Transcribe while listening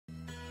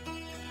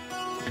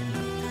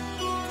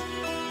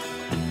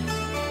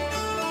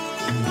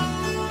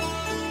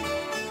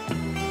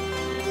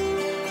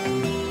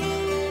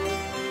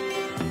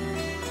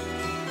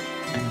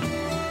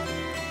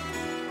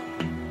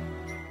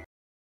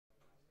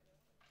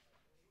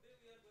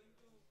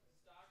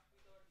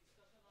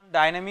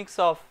dynamics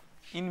of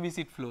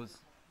inviscid flows.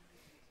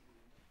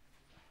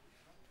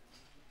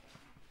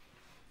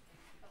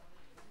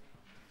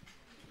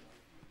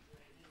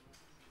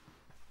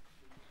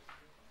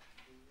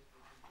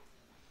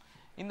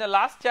 In the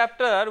last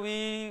chapter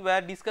we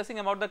were discussing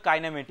about the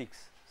kinematics.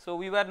 So,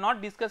 we were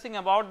not discussing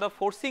about the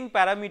forcing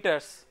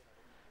parameters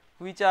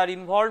which are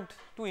involved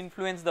to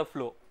influence the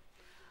flow.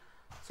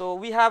 So,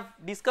 we have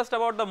discussed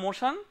about the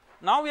motion.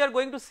 Now, we are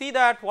going to see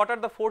that what are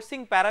the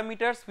forcing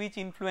parameters which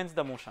influence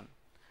the motion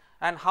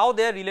and how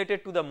they are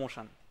related to the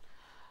motion.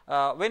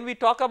 When we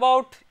talk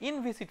about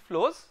inviscid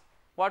flows,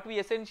 what we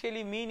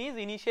essentially mean is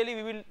initially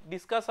we will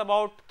discuss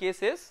about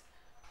cases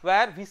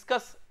where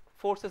viscous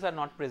forces are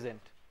not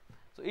present.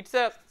 So, it is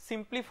a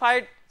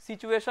simplified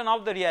situation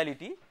of the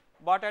reality,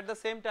 but at the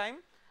same time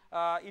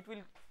it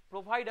will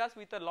provide us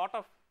with a lot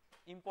of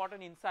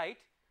important insight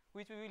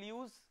which we will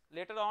use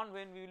later on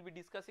when we will be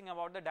discussing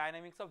about the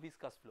dynamics of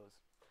viscous flows.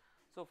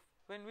 So,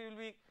 when we will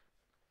be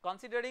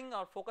considering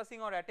or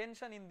focusing our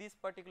attention in this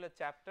particular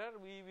chapter,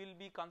 we will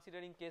be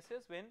considering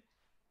cases when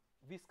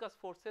viscous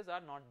forces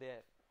are not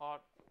there or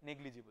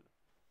negligible.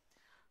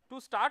 To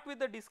start with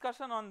the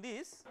discussion on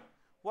this,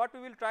 what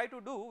we will try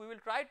to do, we will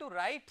try to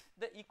write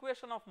the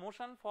equation of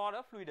motion for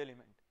a fluid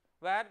element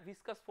where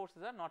viscous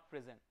forces are not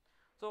present.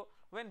 So,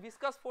 when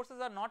viscous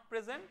forces are not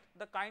present,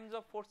 the kinds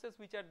of forces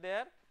which are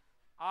there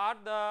are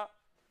the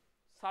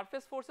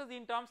surface forces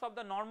in terms of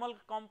the normal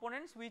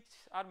components which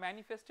are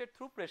manifested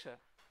through pressure,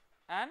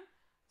 and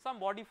some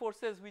body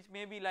forces which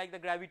may be like the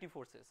gravity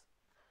forces.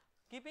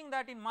 Keeping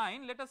that in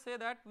mind, let us say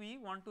that we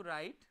want to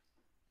write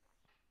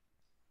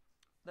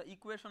the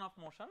equation of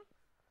motion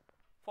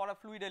for a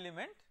fluid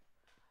element.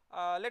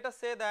 Let us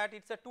say that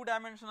it is a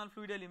 2-dimensional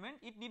fluid element.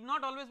 It need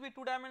not always be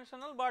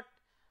 2-dimensional, but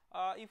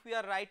if we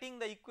are writing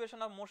the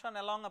equation of motion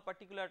along a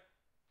particular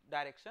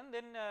direction,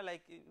 then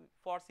like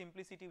for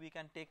simplicity we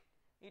can take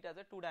it as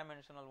a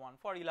 2-dimensional one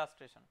for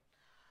illustration.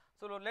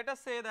 So, let us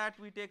say that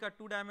we take a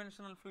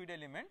 2-dimensional fluid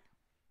element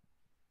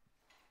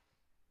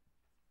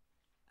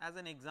as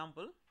an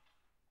example.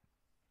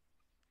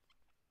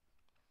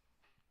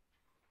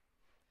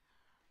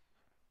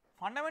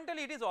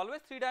 Fundamentally it is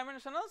always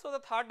 3-dimensional, so the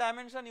third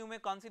dimension you may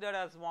consider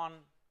as one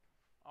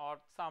or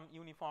some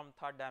uniform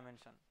third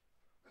dimension.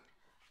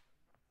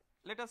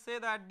 Let us say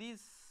that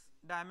these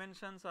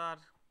dimensions are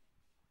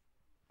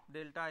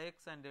delta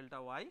x and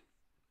delta y.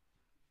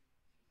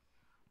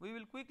 We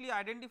will quickly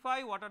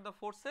identify what are the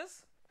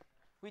forces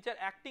which are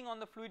acting on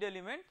the fluid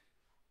element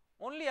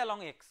only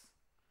along x.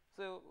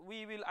 So,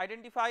 we will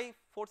identify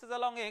forces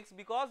along x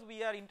because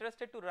we are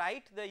interested to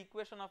write the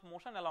equation of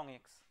motion along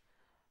x.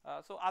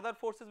 So, other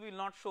forces will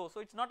not show. So,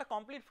 it is not a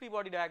complete free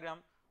body diagram,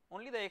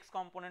 only the x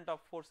component of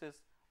forces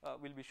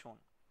will be shown.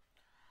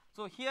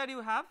 So, here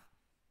you have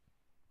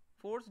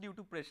force due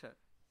to pressure.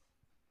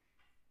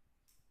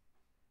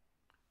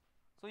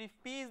 So, if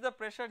P is the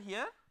pressure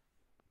here,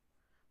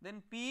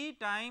 then P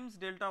times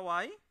delta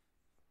y,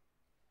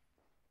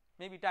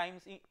 maybe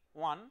times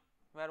 1,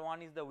 where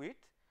 1 is the width,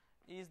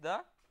 is the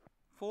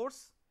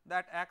force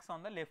that acts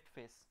on the left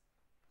face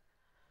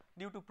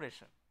due to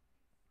pressure.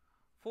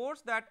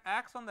 Force that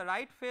acts on the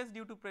right face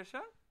due to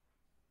pressure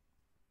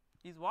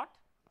is what?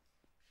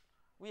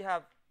 We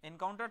have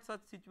encountered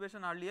such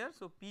situation earlier.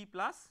 So, P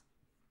plus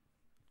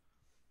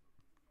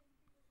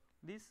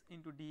this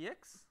into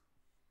dx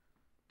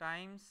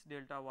times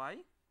delta y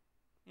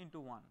into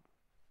 1.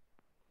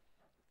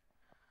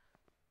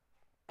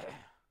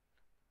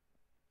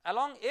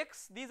 Along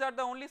x, these are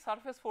the only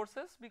surface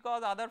forces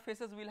because other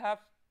faces will have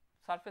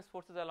surface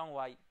forces along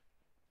y.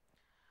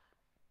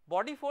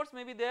 Body force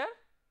may be there.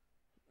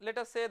 Let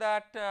us say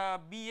that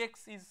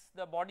Bx is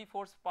the body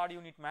force per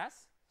unit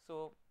mass.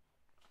 So,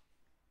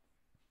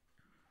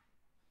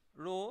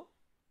 rho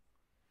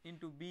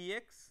into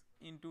Bx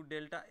into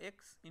delta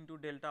x into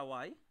delta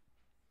y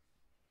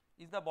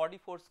is the body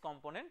force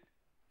component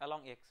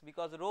along x,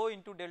 because rho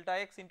into delta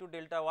x into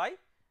delta y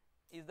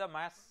is the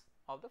mass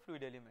of the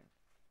fluid element.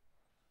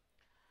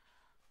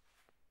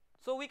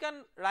 So, we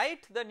can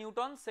write the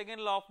Newton's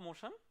second law of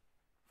motion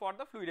for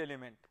the fluid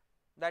element,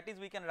 that is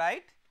we can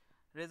write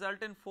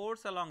resultant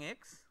force along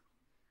x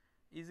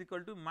is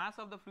equal to mass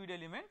of the fluid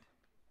element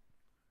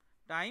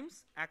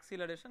times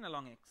acceleration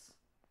along x.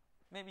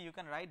 Maybe you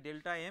can write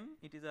delta m,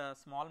 it is a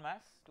small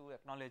mass to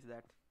acknowledge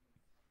that.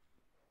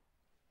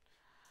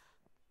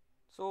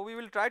 So, we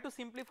will try to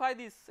simplify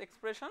this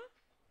expression.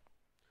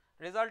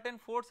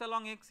 Resultant force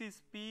along x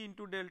is P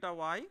into delta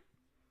y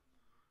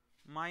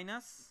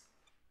minus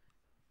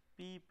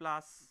P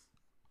plus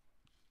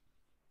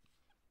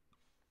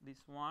this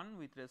one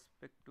with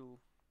respect to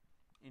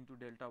into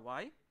delta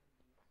y,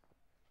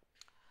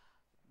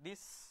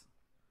 this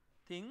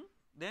thing,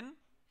 then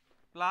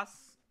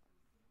plus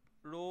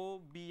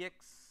rho Bx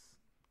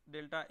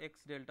delta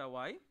x delta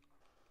y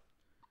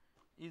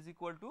is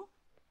equal to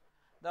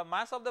the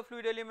mass of the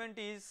fluid element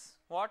is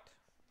what?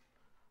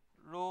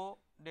 Rho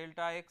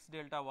delta x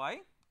delta y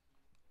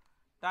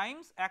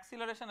times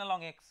acceleration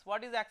along x.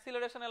 What is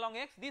acceleration along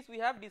x? This we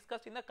have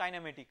discussed in the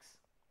kinematics.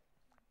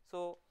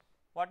 So,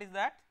 what is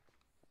that?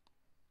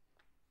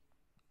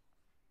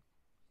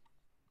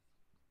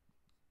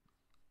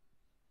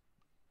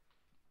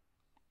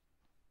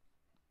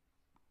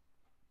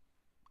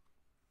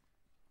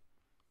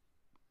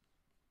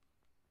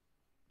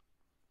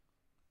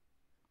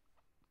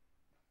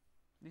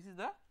 this is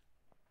the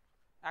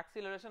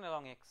acceleration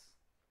along x,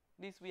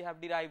 this we have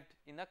derived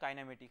in the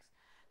kinematics.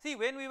 See,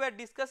 when we were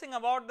discussing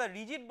about the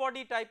rigid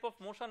body type of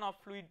motion of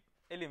fluid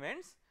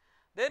elements,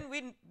 then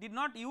we did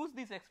not use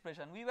this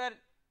expression, we were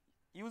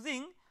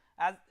using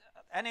as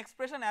an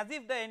expression as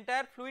if the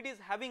entire fluid is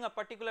having a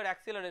particular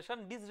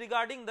acceleration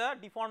disregarding the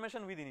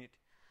deformation within it.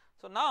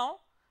 So now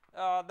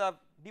the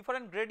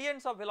different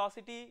gradients of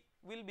velocity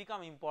will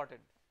become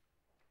important,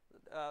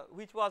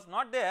 which was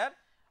not there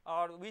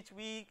or which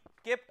we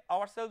kept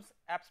ourselves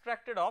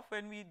abstracted of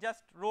when we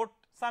just wrote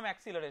some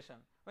acceleration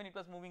when it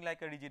was moving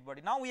like a rigid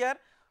body. Now we are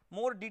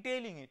more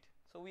detailing it,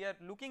 so we are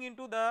looking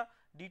into the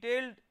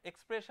detailed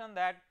expression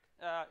that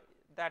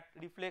that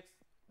reflects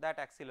that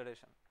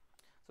acceleration.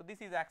 So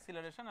this is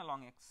acceleration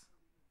along x.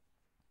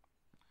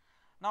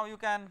 Now you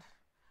can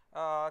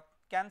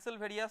cancel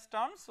various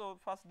terms, so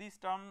first this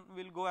term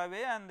will go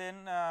away and then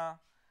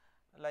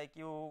like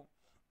you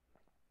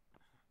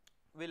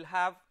will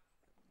have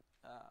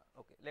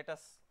okay, let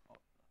us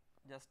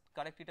just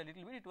correct it a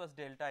little bit, it was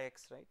delta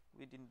x, right,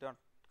 we did not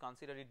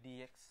consider it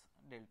dx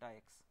delta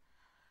x.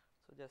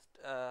 So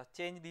just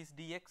change this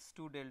dx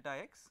to delta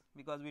x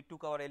because we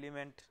took our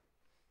element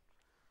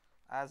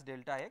as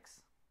delta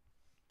x,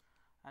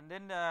 and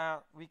then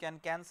we can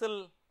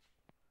cancel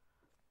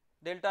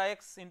delta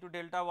x into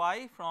delta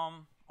y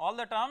from all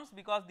the terms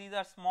because these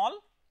are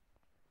small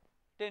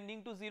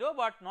tending to 0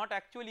 but not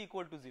actually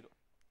equal to 0.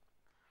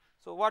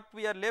 So what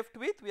we are left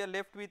with? We are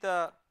left with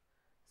a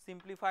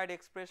simplified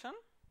expression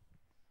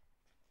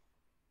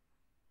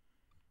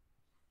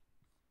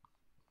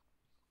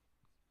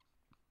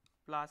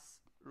plus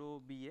rho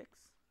bx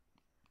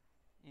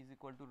is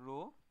equal to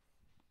rho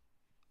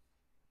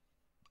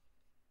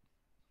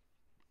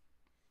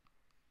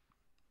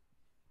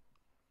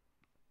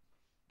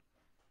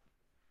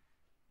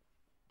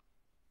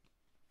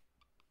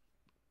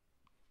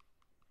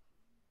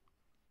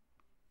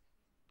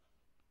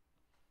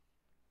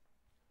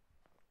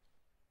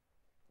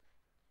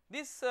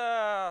this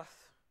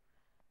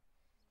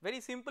very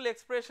simple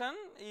expression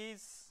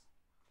is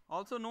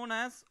also known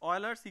as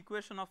Euler's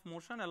equation of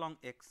motion along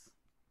x.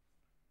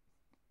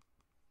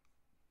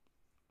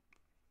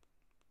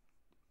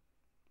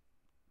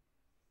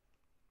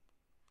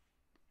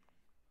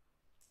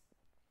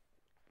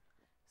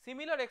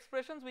 Similar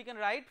expressions we can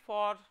write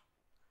for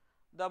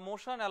the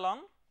motion along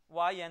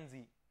y and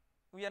z,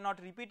 we are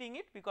not repeating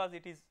it because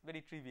it is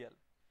very trivial.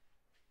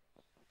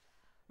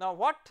 Now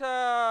what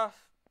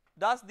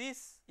does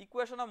this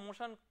equation of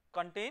motion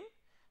contain?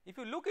 If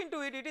you look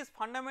into it, it is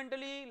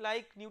fundamentally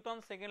like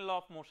Newton's second law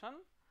of motion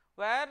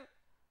where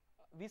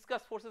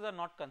viscous forces are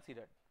not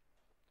considered.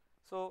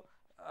 So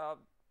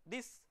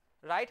this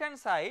right hand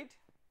side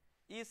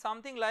is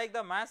something like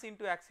the mass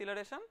into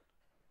acceleration,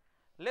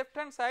 left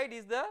hand side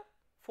is the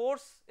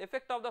force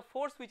effect of the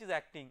force which is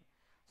acting.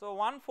 So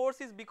one force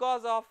is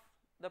because of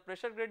the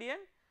pressure gradient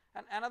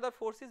and another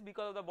force is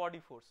because of the body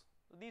force.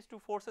 So these two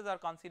forces are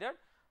considered.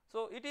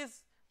 So it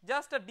is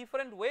just a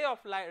different way of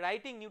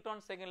writing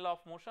Newton's second law of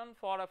motion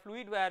for a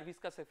fluid where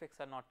viscous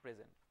effects are not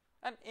present,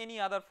 and any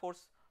other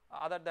force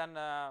other than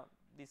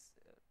this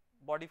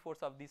body force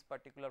of this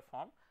particular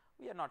form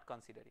we are not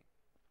considering.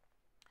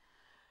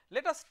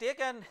 Let us take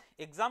an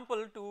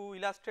example to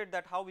illustrate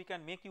that how we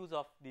can make use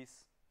of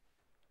this.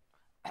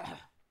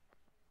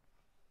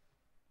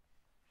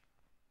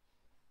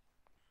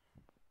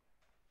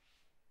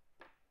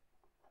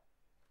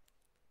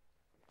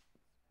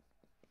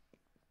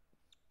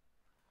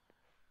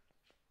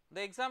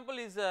 The example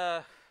is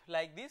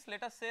like this.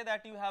 Let us say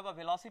that you have a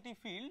velocity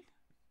field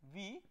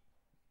v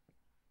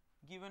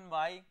given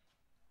by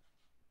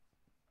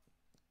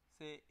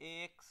say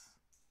ax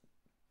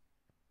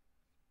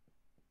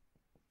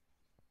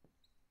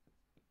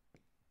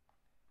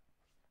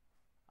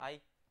I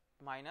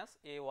minus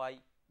ay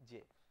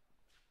j,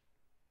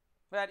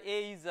 where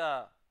a is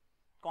a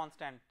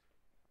constant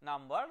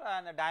number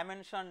and a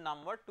dimension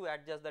number to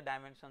adjust the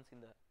dimensions in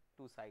the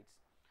two sides.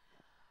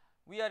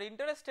 We are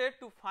interested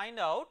to find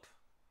out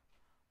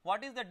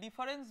what is the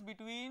difference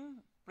between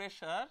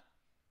pressure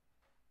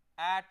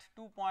at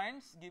 2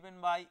 points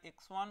given by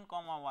x1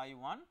 comma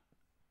y1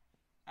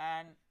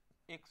 and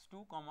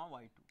x2 comma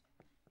y2.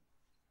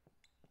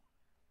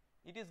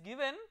 It is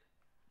given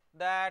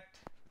that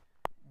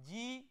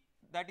g,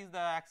 that is the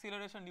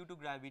acceleration due to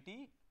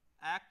gravity,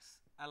 acts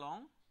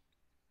along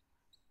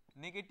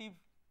negative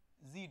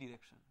z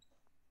direction.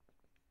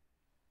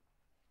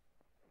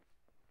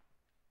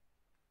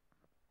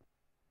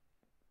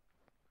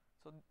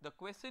 So the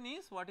question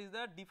is, what is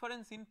the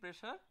difference in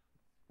pressure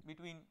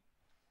between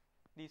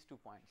these 2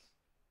 points?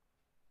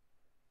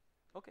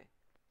 Okay.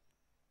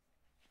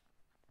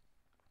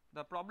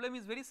 The problem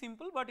is very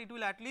simple, but it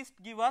will at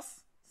least give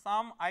us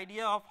some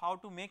idea of how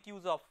to make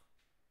use of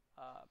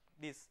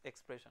this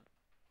expression.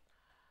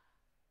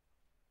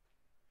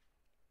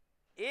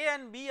 A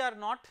and B are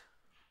not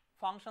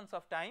functions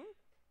of time,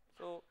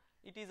 so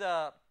it is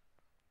a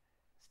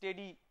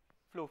steady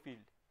flow field.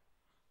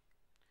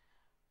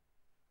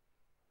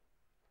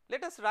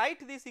 Let us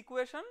write this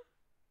equation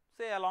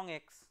say along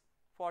x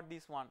for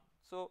this one.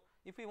 So,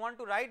 if we want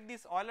to write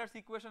this Euler's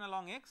equation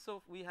along x,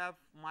 so we have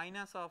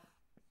minus of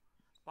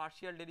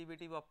partial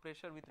derivative of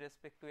pressure with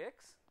respect to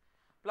x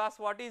plus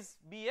what is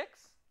Bx,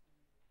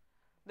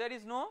 there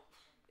is no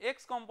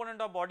x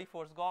component of body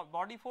force,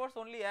 body force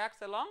only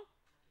acts along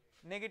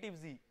negative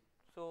z.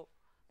 So,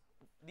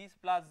 this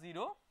plus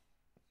 0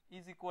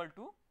 is equal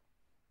to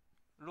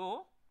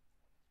rho.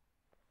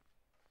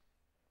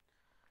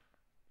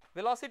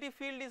 Velocity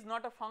field is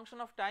not a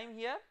function of time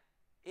here,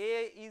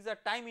 A is a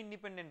time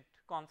independent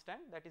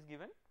constant that is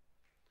given.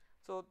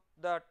 So,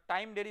 the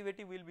time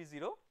derivative will be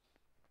 0.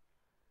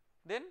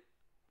 Then,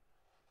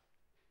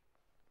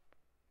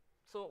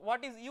 so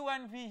what is u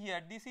and v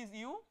here? This is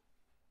u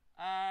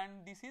and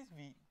this is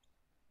v,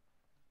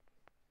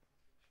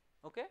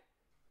 okay,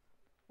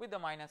 with the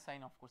minus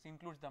sign, of course,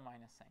 includes the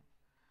minus sign.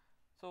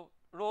 So,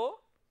 rho,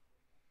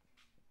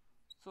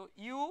 so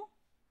u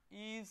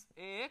is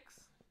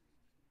Ax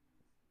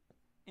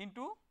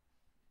into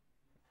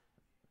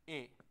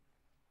A,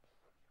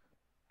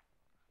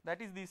 that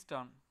is this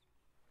term.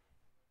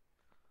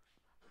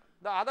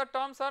 The other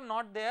terms are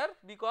not there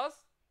because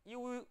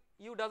u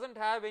does not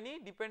have any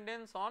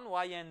dependence on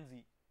y and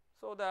z.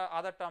 So, the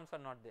other terms are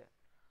not there.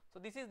 So,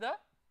 this is the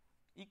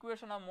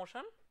equation of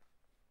motion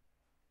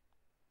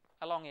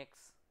along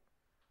x.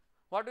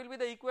 What will be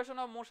the equation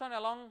of motion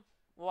along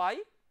y?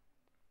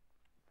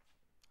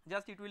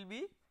 Just it will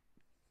be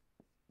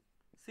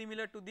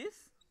similar to this.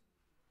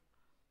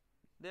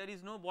 There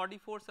is no body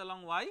force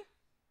along y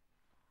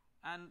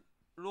and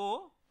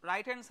rho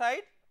right hand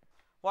side,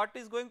 what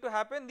is going to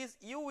happen, this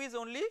u is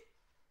only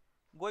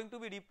going to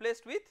be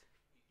replaced with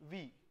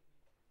v.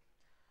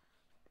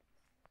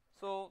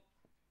 So,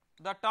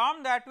 the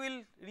term that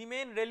will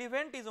remain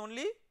relevant is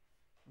only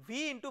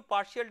v into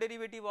partial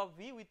derivative of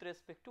v with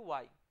respect to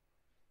y,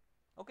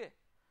 okay.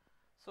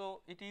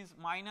 So, it is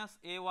minus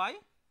ay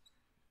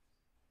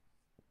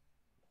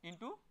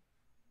into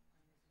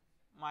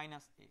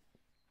minus a.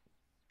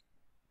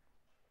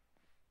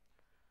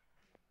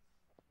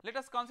 Let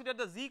us consider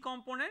the z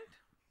component.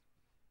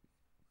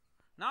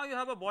 Now, you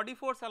have a body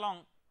force along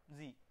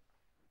z.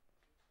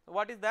 So,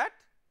 what is that?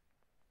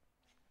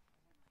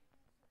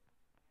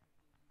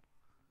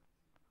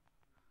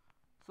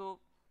 So,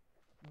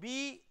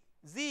 B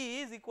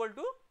z is equal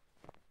to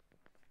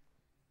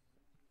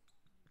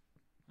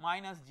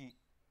minus g.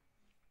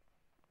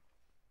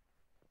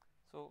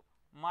 So,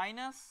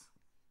 minus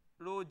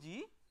rho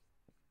g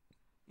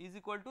is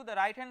equal to the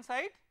right hand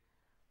side,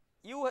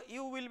 u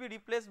will be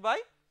replaced by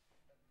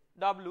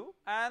w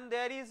and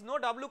there is no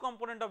w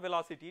component of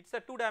velocity, it is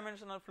a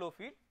 2-dimensional flow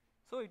field.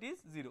 So, it is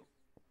 0.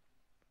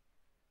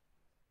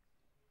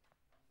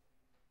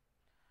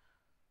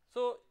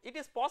 So, it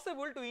is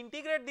possible to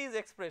integrate these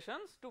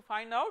expressions to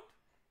find out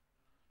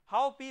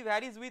how p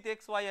varies with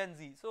x, y and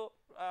z. So,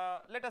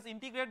 let us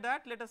integrate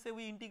that, let us say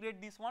we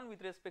integrate this one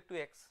with respect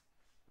to x.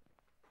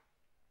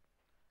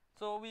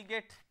 So, we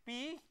get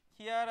p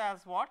here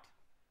as what,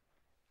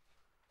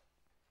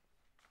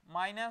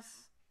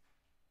 minus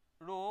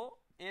rho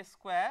a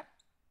square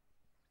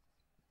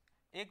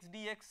x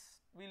dx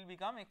will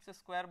become x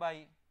square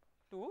by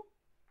 2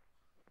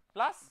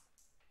 plus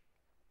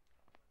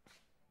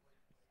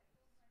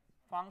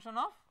function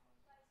of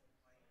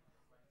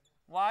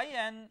y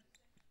and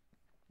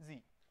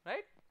z,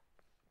 right.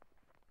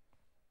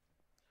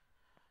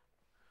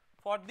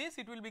 For this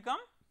it will become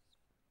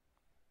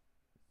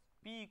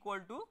p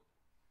equal to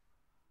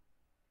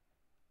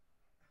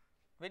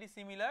very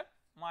similar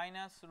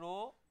minus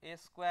rho a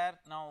square,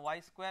 now y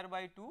square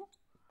by 2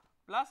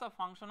 plus a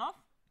function of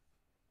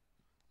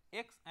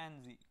x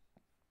and z,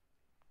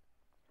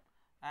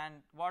 and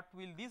what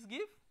will this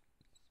give,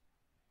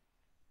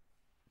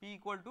 p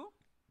equal to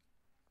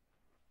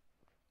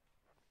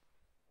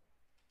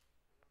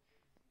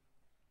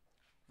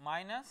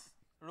minus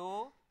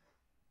rho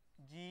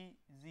g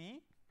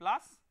z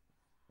plus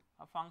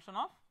a function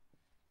of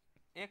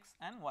x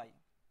and y.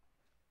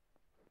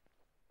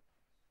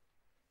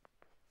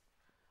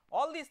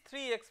 All these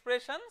three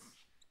expressions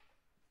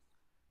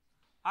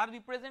are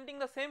representing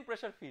the same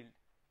pressure field.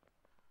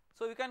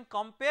 So, we can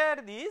compare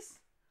these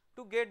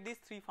to get these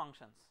three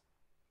functions.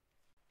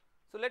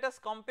 So, let us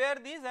compare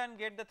these and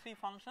get the three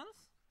functions.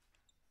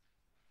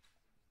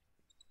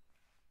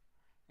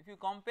 If you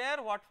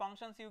compare, what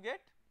functions you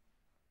get?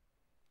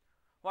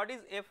 What is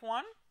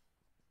f1?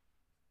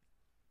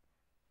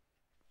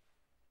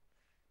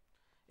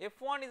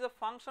 f1 is a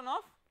function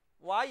of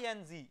y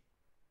and z.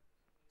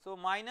 So,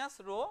 minus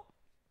rho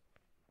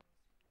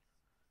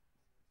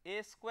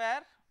a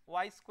square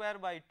y square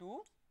by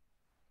 2,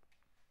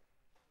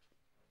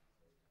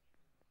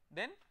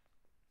 then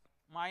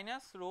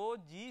minus rho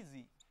g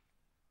z,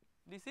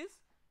 this is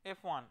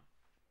f1.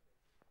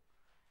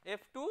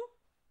 f2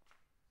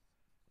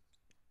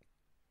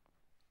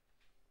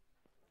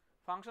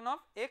 function of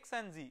x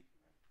and z.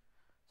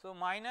 So,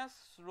 minus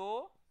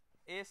rho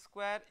a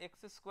square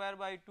x square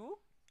by 2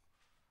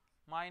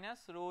 minus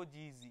rho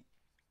g z,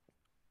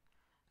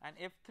 and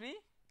f3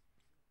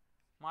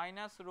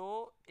 minus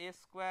rho a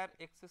square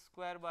x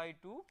square by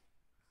 2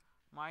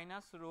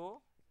 minus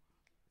rho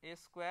a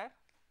square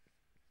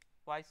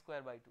y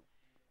square by 2.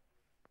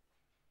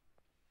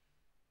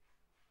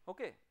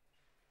 Okay.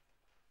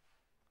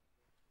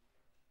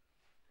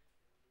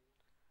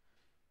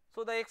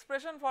 So, the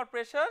expression for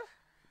pressure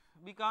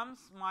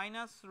becomes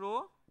minus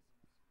rho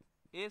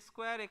a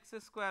square x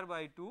square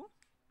by 2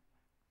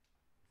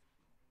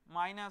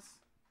 minus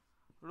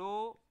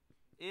rho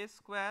a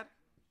square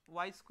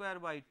y square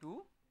by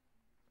 2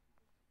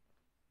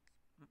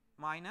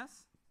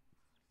 minus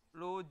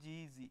rho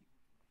g z,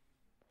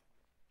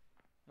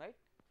 right.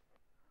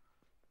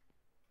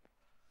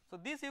 So,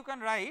 this you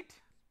can write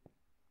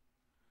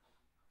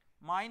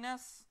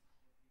minus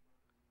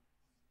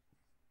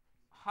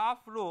half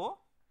rho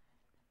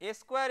a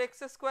square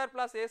x square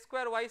plus a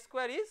square y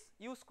square is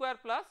u square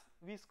plus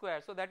v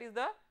square. So, that is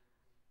the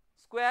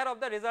square of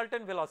the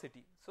resultant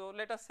velocity. So,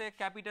 let us say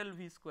capital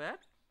V square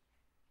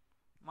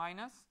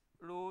minus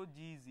rho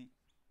g z,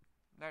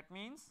 that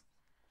means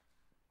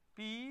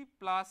p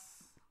plus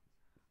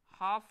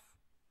half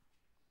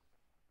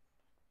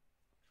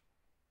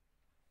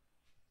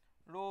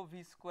rho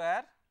v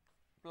square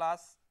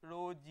plus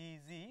rho g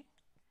z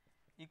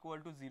equal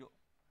to 0.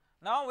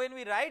 Now, when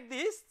we write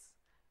this,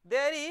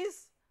 there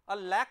is a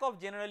lack of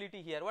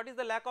generality here. What is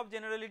the lack of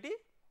generality?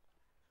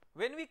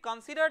 When we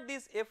considered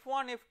this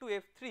f1,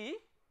 f2, f3,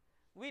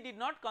 we did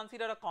not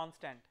consider a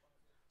constant.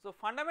 So,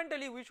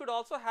 fundamentally we should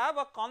also have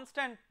a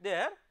constant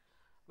there,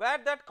 where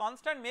that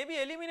constant may be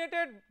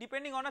eliminated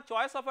depending on a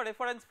choice of a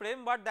reference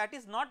frame, but that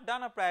is not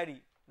done a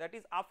priori, that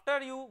is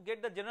after you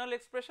get the general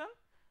expression,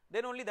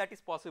 then only that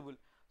is possible.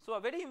 So, a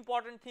very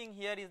important thing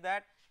here is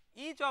that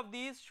each of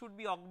these should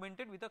be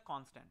augmented with a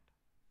constant.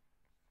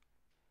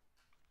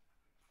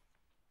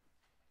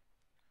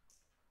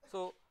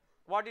 So,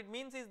 what it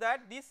means is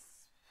that this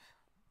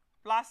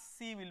plus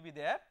c will be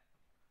there.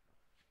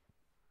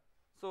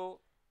 So,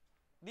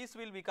 this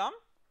will become,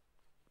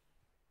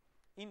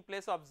 in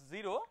place of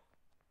 0,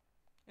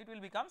 it will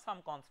become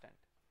some constant.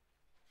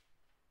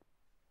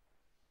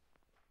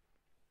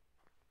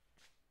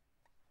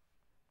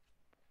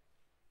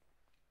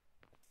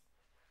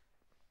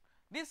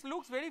 This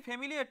looks very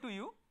familiar to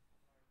you,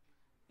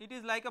 it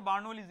is like a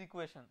Bernoulli's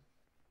equation.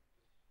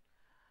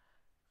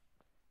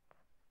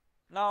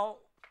 Now,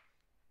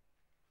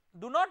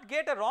 do not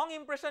get a wrong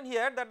impression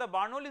here that the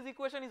Bernoulli's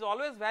equation is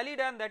always valid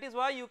and that is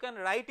why you can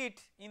write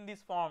it in this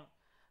form.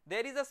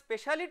 There is a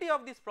speciality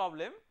of this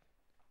problem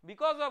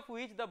because of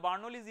which the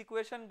Bernoulli's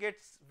equation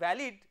gets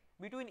valid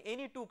between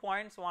any 2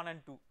 points 1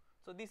 and 2.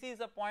 So, this is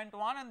a point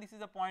 1 and this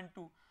is a point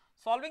 2.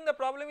 Solving the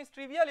problem is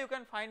trivial, you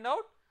can find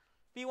out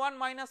p1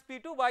 minus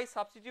p2 by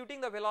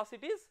substituting the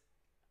velocities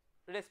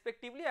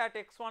respectively at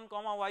x1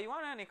 comma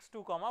y1 and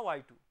x2 comma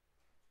y2.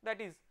 That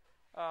is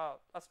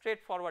a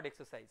straightforward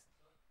exercise.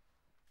 So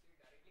you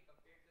directly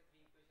compared the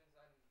three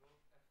equations and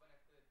wrote f1,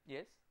 f2, f3.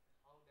 Yes.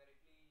 How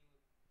directly you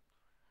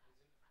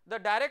result? The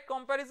direct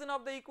comparison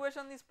of the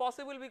equation is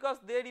possible because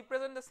they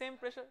represent the same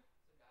pressure.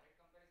 So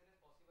direct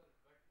comparison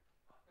is possible,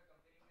 but after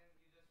comparing them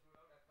you just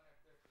wrote out f1,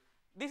 f2,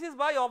 f3. This is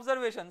by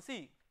observation.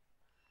 See,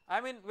 I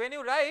mean when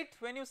you write,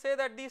 when you say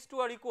that these two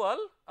are equal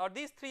or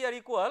these three are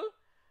equal,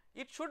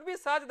 it should be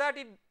such that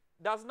it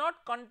does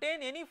not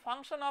contain any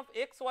function of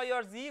x, y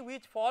or z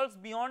which falls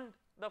beyond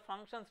the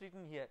functions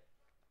written here,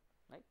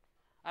 right.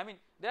 I mean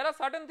there are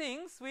certain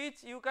things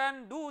which you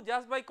can do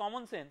just by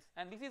common sense,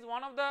 and this is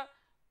one of the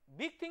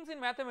big things in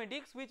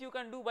mathematics which you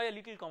can do by a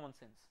little common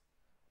sense,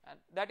 and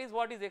that is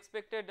what is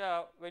expected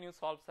when you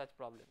solve such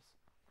problems.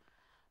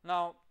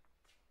 Now,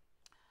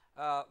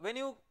 when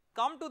you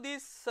come to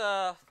this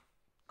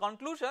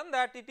conclusion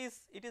that it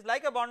is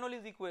like a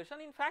Bernoulli's equation,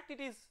 in fact it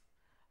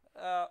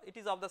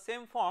is of the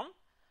same form,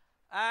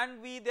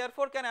 and we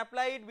therefore can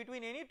apply it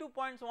between any 2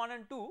 points 1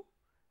 and 2.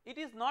 It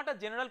is not a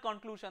general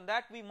conclusion,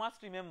 that we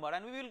must remember,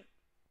 and we will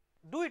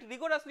do it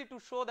rigorously to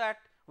show that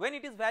when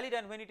it is valid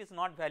and when it is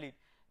not valid.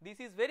 This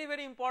is very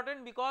very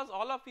important because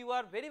all of you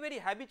are very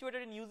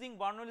habituated in using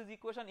Bernoulli's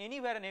equation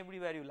anywhere and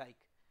everywhere you like.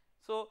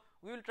 So,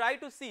 we will try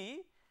to see,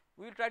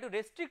 we will try to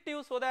restrict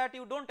you so that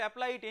you do not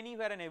apply it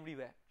anywhere and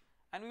everywhere,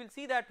 and we will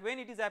see that when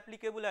it is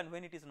applicable and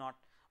when it is not.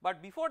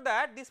 But before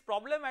that, this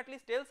problem at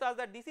least tells us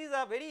that this is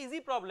a very easy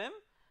problem,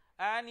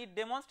 and it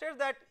demonstrates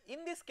that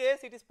in this case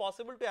it is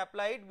possible to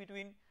apply it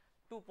between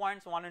 2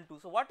 points 1 and 2.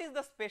 So, what is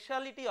the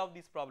speciality of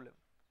this problem?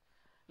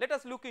 Let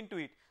us look into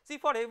it. See,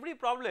 for every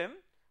problem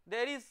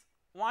there is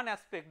one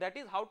aspect, that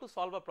is how to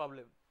solve a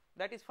problem,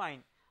 that is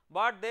fine,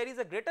 but there is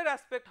a greater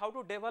aspect, how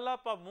to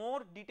develop a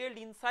more detailed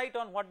insight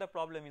on what the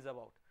problem is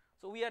about.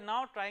 So, we are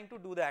now trying to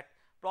do that.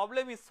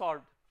 Problem is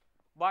solved,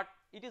 but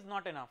it is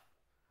not enough.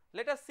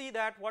 Let us see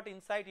that what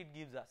insight it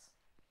gives us.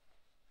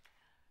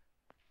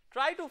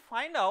 Try to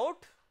find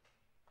out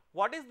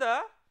what is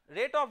the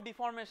rate of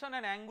deformation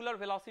and angular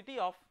velocity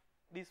of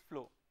this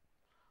flow.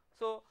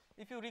 So,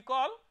 if you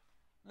recall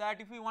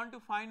that if we want to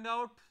find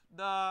out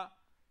the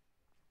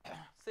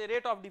say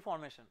rate of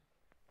deformation,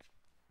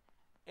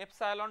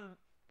 epsilon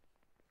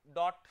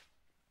dot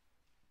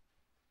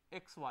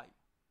xy,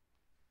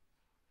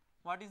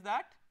 what is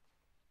that?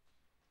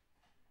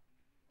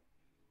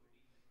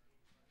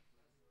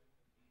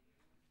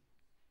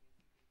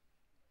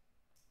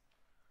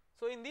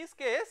 So in this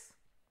case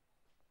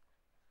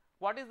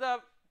what is the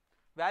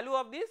value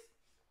of this?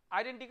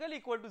 Identical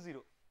equal to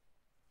 0.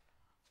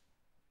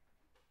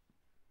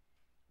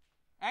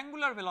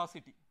 Angular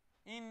velocity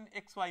in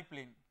xy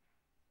plane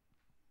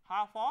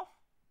half of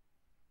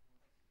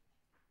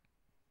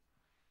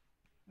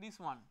this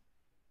one,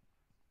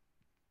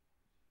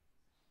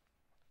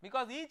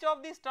 because each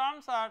of these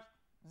terms are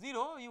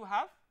 0, you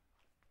have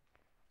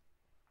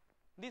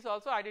this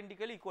also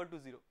identically equal to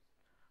 0.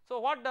 So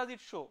what does it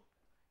show?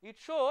 It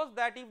shows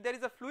that if there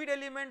is a fluid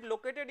element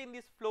located in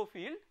this flow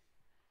field,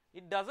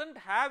 it does not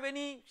have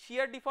any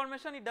shear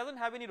deformation, it does not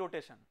have any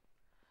rotation.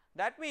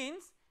 That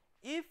means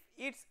if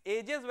its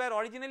edges were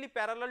originally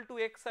parallel to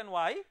x and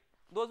y,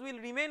 those will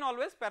remain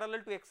always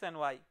parallel to x and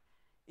y.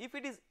 If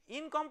it is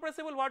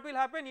incompressible, what will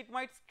happen? It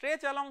might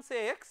stretch along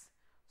say x,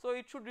 so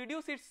it should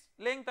reduce its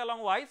length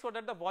along y so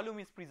that the volume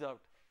is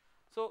preserved.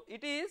 So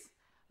it is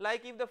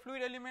like if the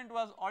fluid element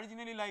was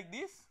originally like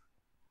this,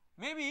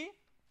 maybe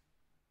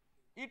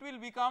it will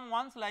become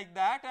once like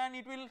that, and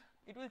it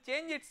will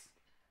change its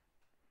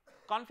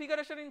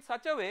configuration in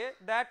such a way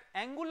that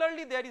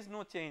angularly there is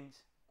no change,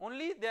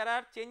 only there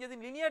are changes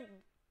in linear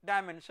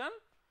dimension,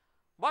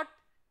 but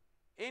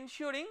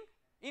ensuring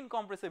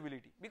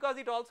incompressibility, because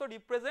it also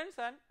represents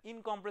an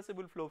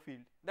incompressible flow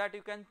field that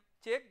you can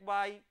check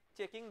by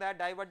checking that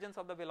divergence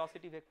of the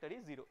velocity vector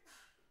is 0.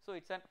 So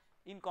it is an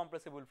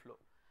incompressible flow.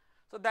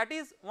 So that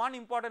is one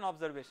important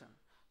observation.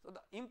 So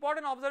the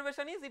important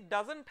observation is it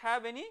does not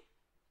have any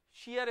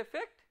shear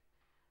effect.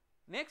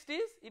 Next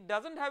is it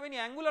does not have any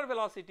angular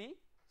velocity,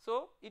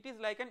 so it is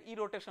like an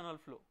irrotational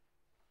flow,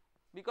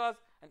 because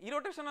an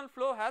irrotational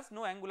flow has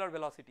no angular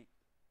velocity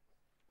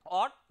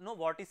or no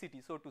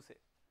vorticity, so to say.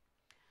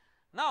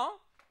 Now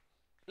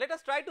let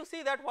us try to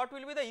see that what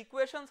will be the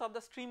equations of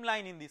the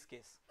streamline in this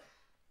case.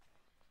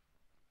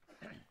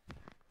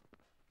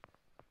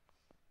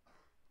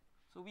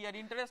 So we are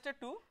interested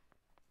to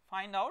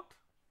find out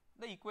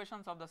the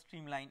equations of the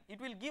streamline.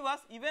 It will give us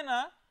even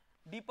a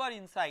deeper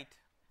insight,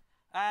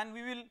 and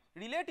we will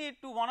relate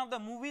it to one of the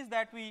movies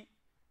that we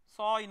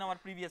saw in our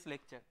previous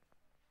lecture.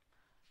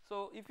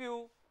 So if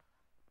you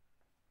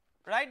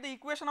write the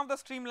equation of the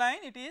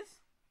streamline, it is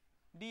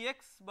dx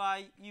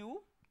by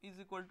u is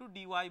equal to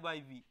dy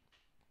by v,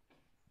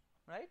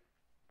 right.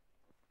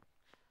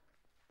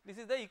 This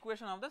is the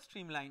equation of the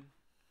streamline.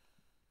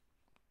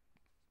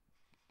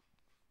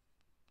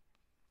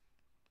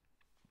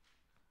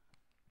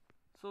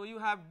 So you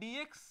have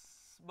dx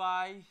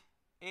by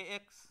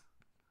ax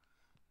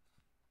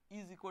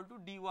is equal to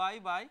dy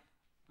by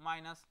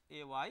minus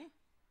ay,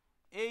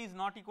 a is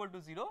not equal to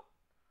 0,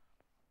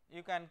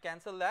 you can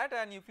cancel that,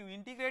 and if you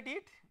integrate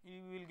it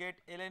you will get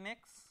ln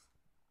x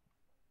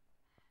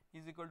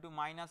is equal to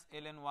minus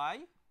ln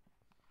y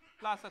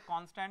plus a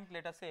constant,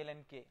 let us say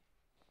ln k.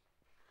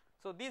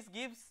 So this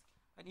gives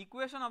an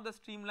equation of the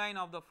streamline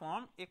of the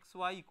form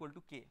xy equal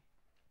to k,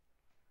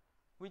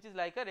 which is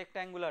like a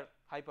rectangular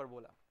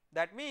hyperbola.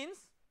 That means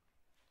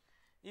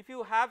if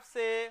you have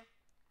say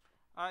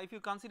if you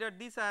consider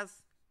this as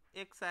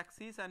x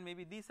axis and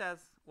maybe this as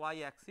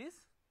y axis,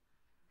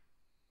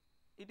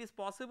 it is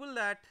possible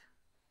that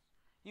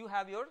you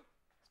have your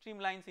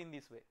streamlines in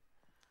this way.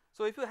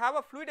 So if you have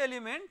a fluid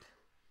element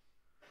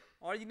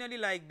originally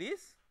like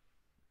this,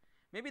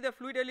 maybe the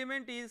fluid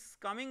element is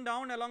coming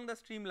down along the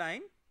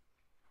streamline.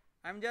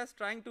 I am just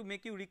trying to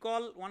make you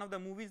recall one of the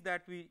movies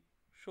that we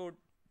showed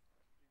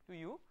to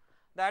you,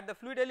 that the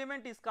fluid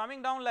element is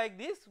coming down like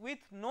this with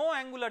no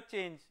angular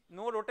change,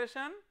 no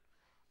rotation,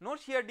 no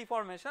shear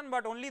deformation,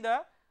 but only the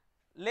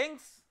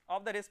lengths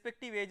of the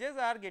respective edges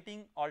are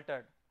getting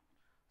altered.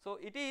 So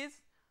it is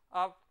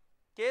a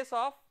case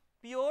of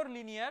pure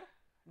linear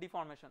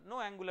deformation,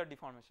 no angular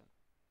deformation,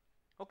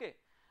 okay.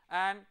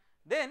 And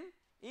then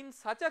in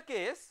such a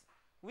case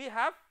we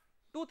have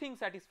two things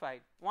satisfied.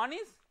 One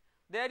is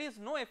there is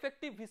no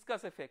effective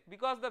viscous effect,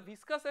 because the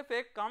viscous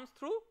effect comes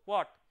through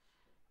what?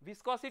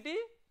 Viscosity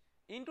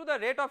into the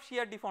rate of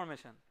shear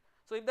deformation.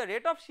 So if the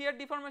rate of shear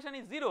deformation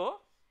is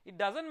 0, it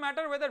does not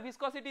matter whether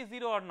viscosity is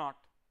 0 or not.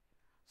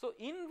 So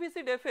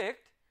inviscid effect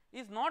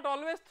is not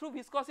always through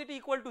viscosity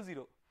equal to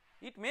 0,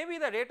 it may be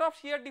the rate of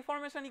shear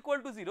deformation equal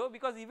to 0,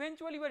 because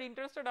eventually we are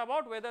interested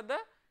about whether the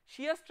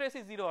shear stress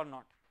is 0 or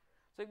not.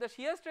 So if the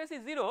shear stress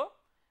is 0,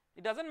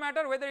 it does not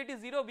matter whether it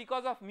is 0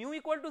 because of mu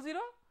equal to 0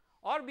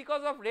 or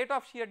because of rate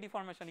of shear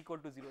deformation equal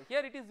to 0.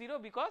 Here it is 0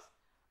 because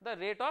the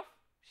rate of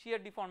shear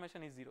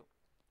deformation is 0.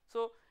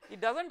 So it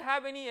does not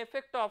have any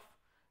effect of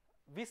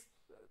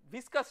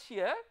viscous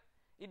shear,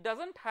 it does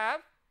not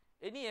have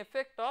any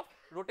effect of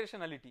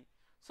rotationality.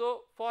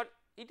 So for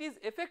it is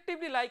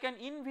effectively like an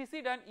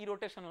inviscid and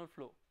irrotational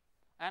flow,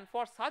 and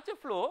for such a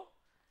flow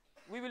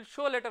we will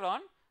show later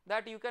on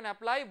that you can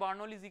apply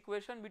Bernoulli's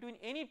equation between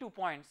any 2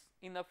 points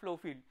in the flow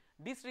field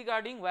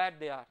disregarding where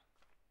they are,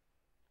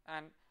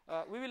 and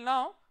we will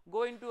now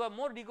go into a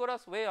more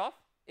rigorous way of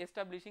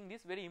establishing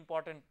this very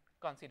important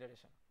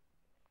consideration.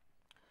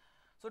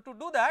 So to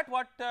do that,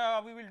 what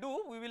we will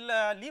do, we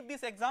will leave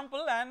this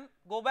example and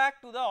go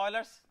back to the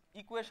Euler's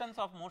equations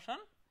of motion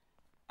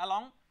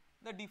along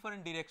the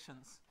different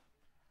directions.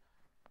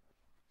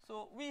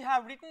 So, we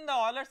have written the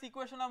Euler's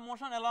equation of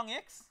motion along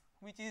x,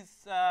 which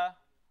is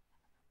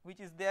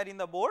there in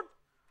the board.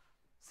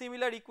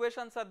 Similar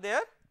equations are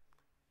there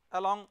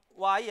along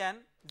y and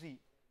z.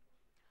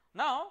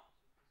 Now,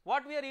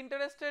 what we are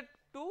interested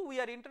to? We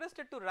are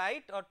interested to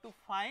write or to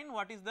find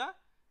what is the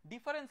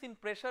difference in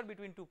pressure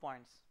between 2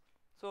 points.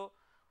 So,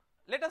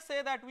 let us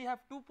say that we have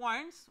 2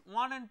 points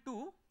 1 and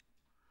 2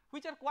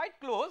 which are quite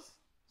close,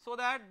 so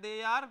that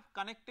they are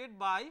connected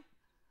by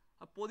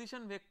a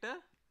position vector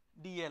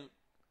dl.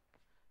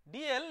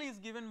 dl is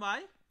given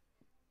by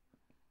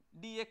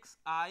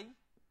dxi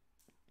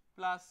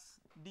plus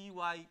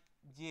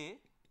dyj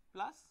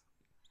plus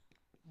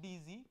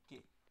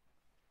dzk.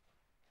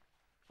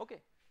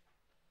 Okay.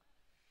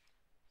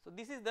 So,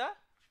 this is the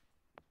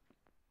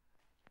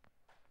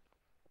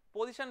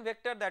position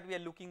vector that we are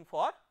looking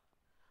for.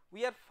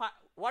 We are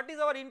what is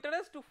our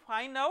interest? To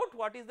find out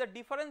what is the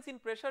difference in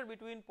pressure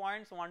between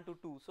points 1 to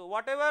 2. So,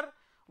 whatever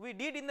we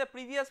did in the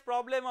previous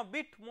problem a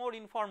bit more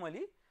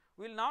informally,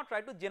 we will now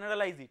try to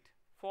generalize it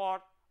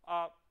for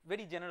a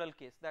very general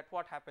case, that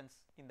what happens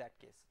in that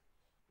case.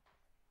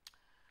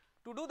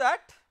 To do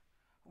that,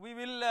 we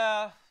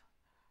will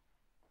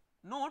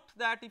note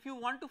that if you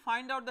want to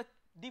find out the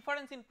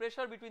difference in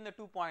pressure between the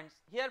 2 points,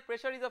 here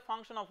pressure is a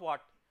function of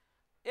what?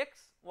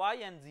 X, y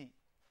and z.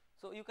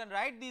 So, you can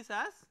write this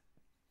as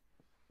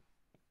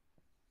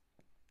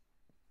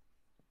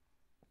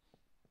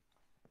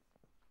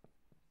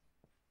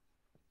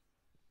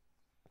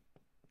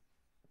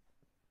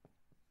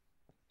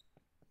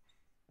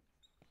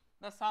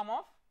the sum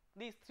of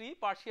these 3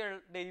 partial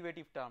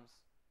derivative terms.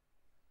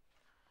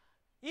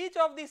 Each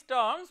of these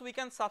terms we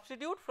can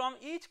substitute from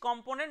each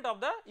component of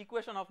the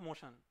equation of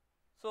motion.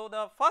 So,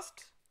 the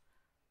first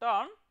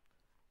term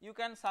you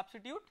can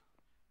substitute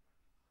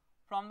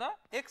from the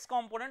x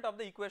component of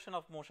the equation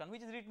of motion,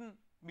 which is written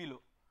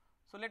below.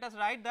 So, let us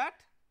write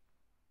that.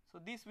 So,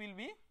 this will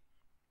be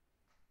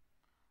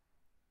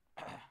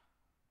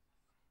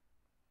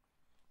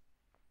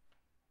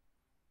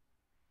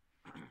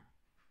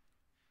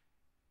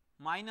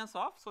minus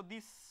of, so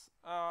this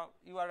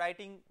you are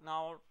writing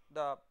now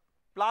the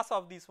plus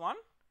of this one.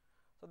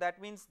 So,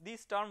 that means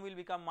this term will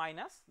become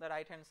minus the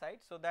right hand side.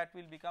 So, that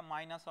will become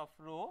minus of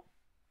rho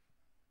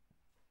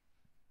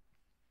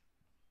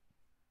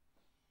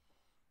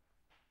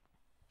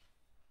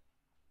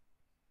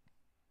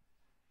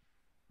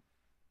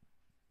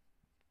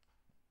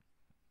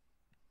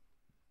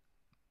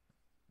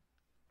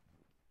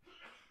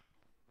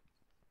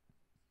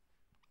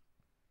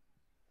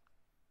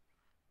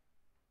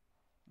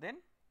then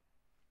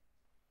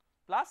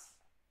plus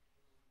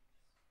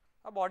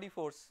a body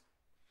force.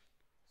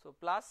 So,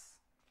 plus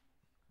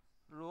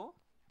rho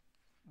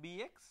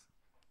bx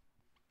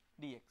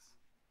dx.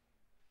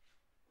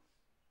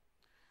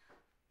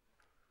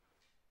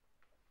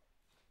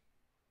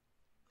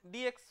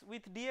 Dx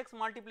with dx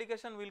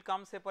multiplication will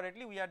come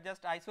separately, we are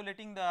just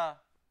isolating the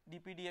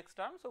dp dx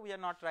term. So, we are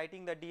not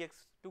writing the dx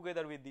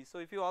together with this. So,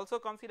 if you also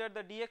consider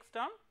the dx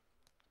term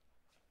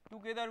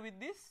together with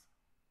this,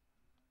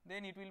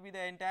 then it will be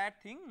the entire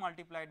thing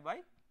multiplied by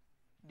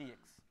dx.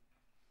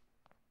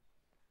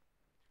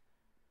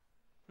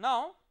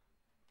 Now,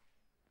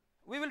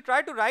 we will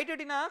try to write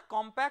it in a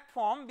compact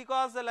form,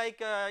 because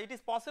it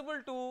is possible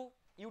to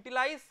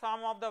utilize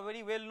some of the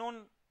very well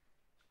known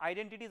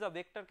identities of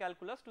vector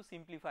calculus to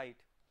simplify it.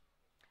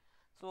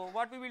 So,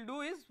 what we will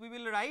do is we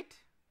will write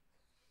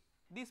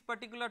this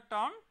particular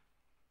term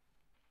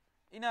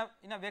in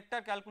a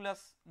vector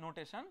calculus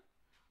notation.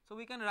 So,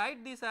 we can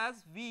write this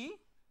as v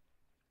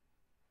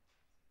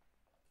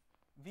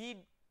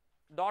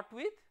dot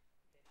with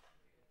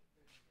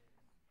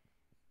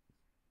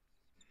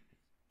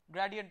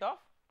gradient of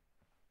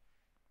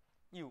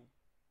u,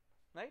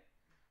 right.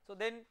 So,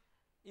 then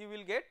you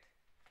will get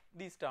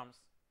these terms.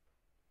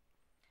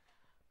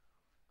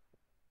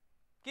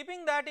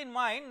 Keeping that in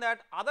mind,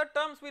 that other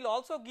terms will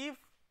also give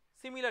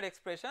similar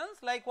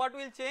expressions, like what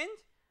will change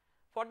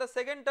for the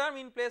second term,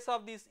 in place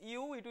of this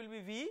u it will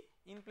be v,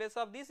 in place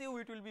of this u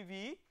it will be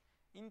v,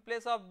 in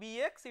place of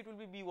bx it will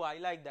be by,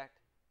 like that.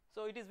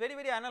 So, it is very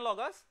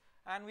analogous,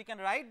 and we can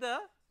write the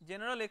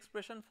general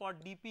expression for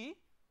dp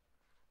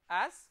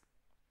as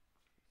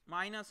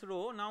minus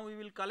rho. Now, we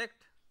will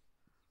collect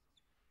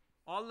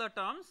all the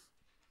terms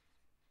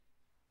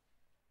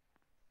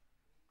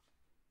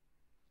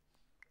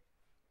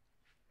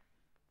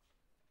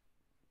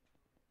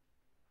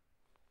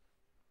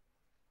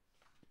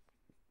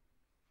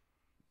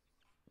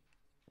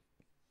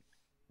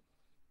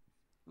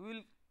we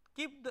will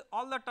keep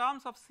all the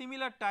terms of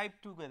similar type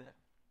together.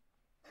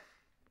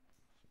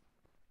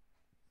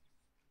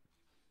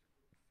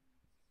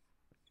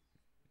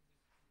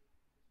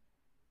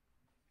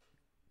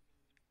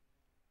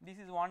 This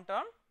is one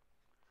term.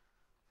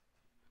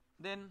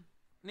 Then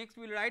next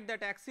we will write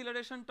that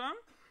acceleration term,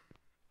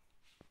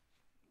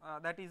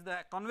 that is the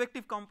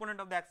convective component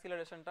of the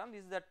acceleration term,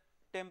 this is the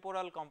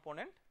temporal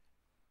component.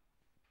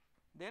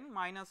 Then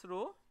minus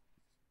rho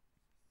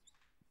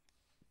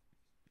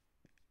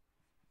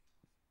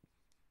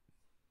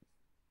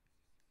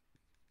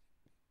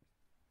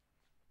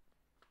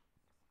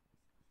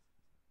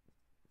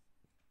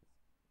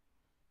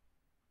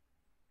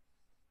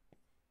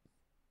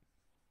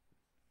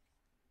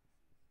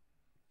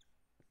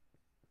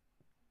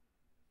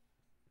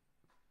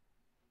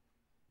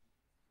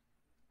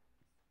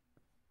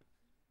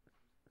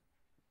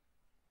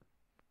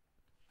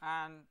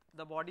and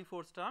the body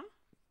force term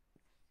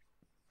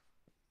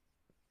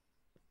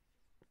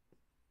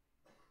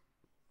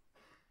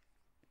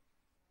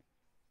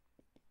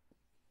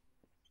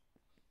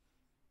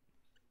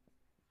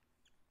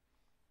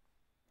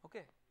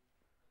okay.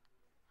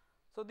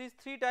 So these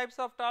three types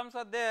of terms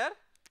are there,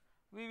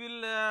 we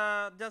will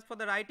just for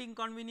the writing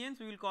convenience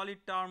we will call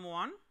it term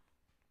 1,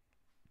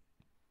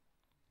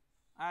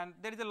 and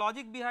there is a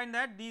logic behind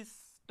that. These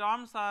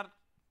terms are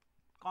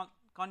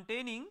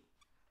containing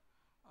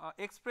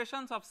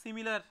expressions of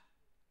similar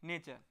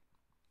nature,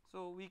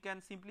 so we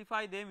can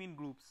simplify them in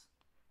groups.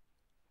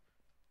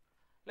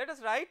 Let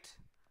us write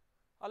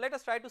or let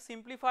us try to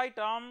simplify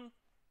terms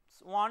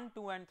 1,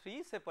 2 and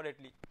 3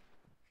 separately.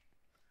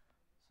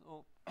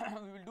 So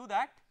we will do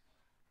that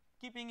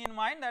keeping in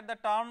mind that the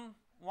term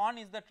 1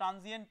 is the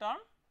transient term,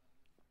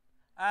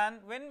 and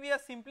when we are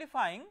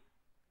simplifying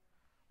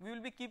we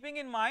will be keeping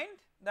in mind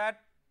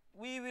that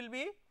we will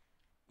be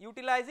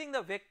utilizing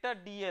the vector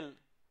dl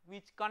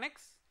which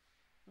connects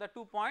the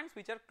 2 points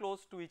which are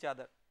close to each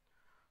other.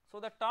 So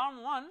the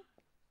term 1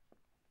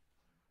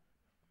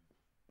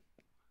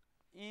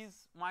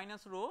 is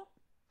minus rho.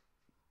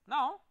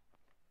 Now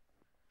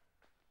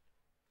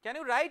can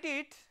you write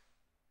it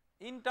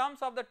in terms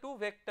of the two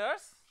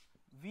vectors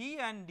v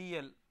and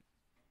dl?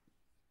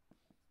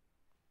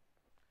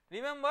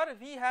 Remember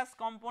v has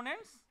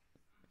components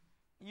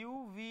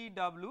u, v,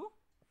 w,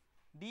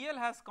 dl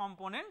has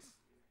components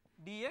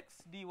dx,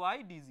 dy,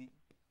 dz.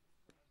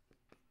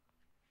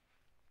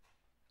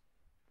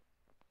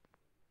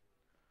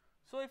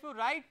 So if you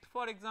write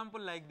for example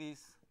like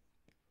this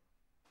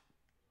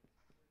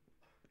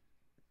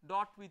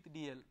dot with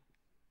dl,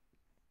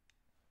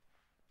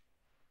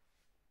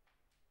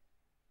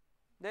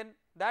 then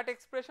that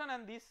expression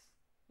and this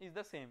is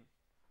the same,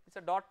 it is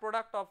a dot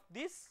product of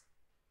this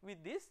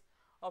with this,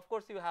 of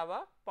course you have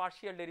a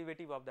partial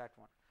derivative of that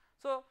one.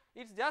 So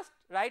it is just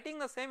writing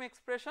the same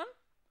expression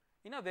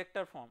in a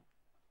vector form.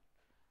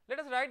 Let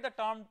us write the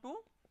term 2.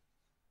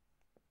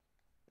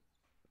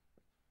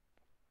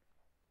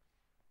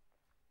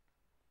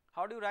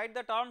 How do you write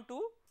the term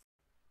 2?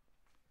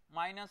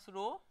 Minus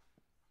rho,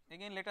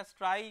 again let us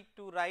try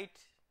to write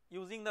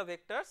using the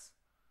vectors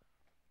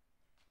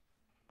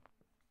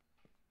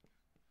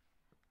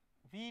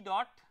v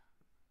dot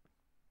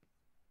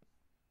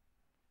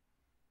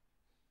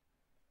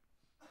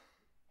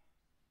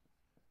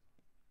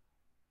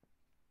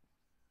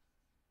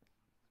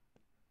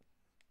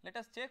let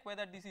us check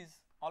whether this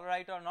is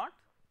alright or not.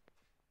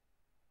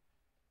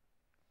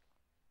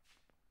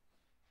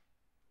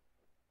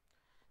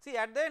 See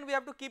at the end we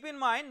have to keep in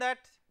mind that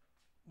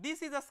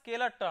this is a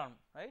scalar term,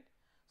 right.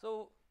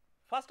 So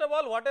first of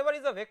all whatever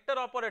is a vector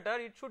operator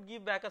it should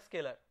give back a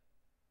scalar.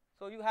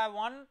 So you have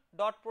one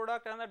dot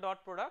product and the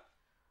dot product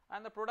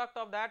and the product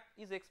of that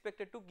is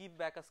expected to give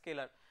back a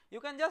scalar.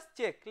 You can just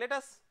check, let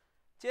us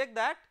check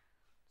that.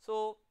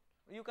 So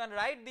you can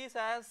write this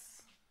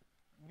as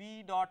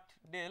v dot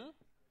del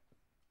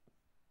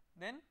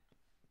then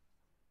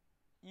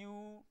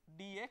u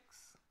dx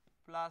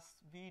plus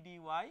v dy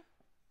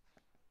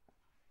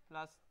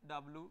plus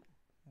w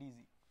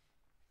dz.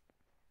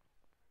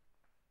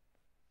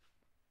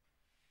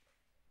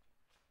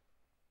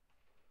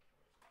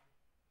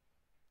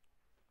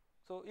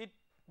 So it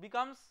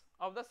becomes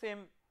of the same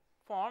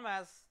form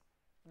as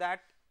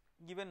that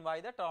given by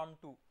the term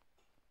 2.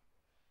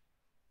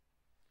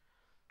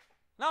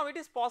 Now it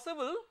is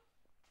possible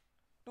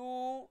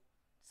to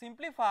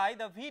simplify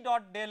the v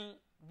dot del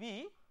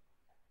v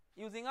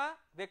using a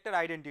vector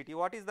identity.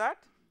 What is that?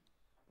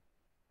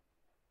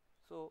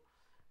 So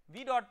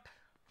v dot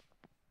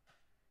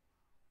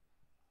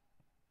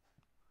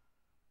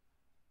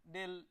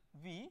del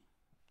v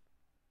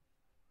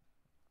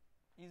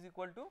is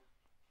equal to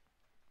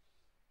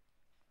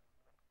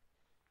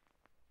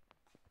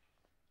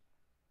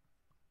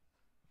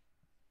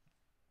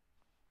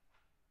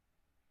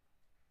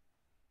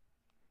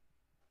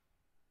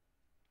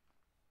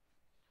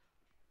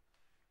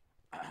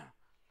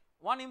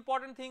one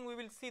important thing we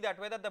will see that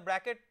whether the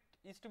bracket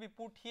is to be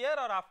put here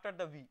or after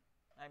the v,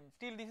 and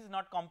still this is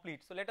not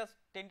complete. So let us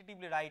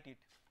tentatively write it.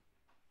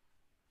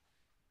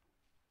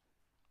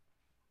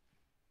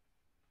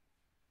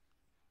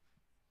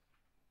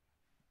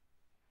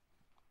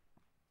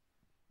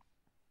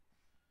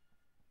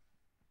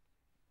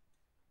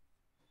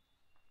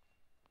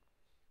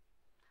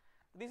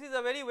 This is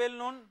a very well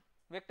known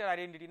vector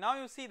identity.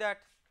 Now you see that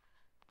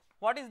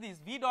what is this?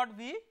 V dot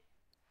v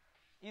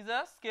is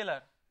a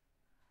scalar.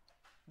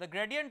 The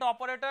gradient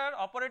operator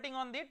operating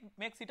on it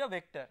makes it a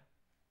vector,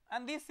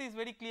 and this is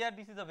very clear,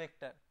 this is a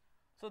vector.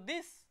 So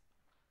this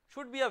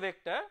should be a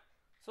vector.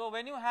 So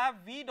when you have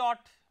v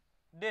dot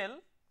del,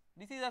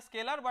 this is a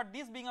scalar, but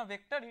this being a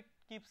vector it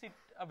keeps it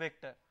a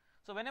vector.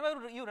 So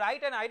whenever you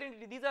write an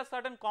identity, these are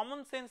certain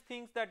common sense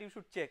things that you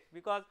should check,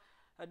 because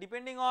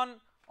depending on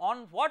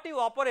what you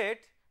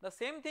operate, the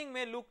same thing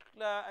may look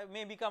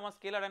may become a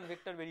scalar and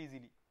vector very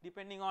easily,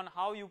 depending on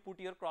how you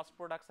put your cross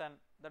products and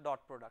the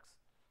dot products.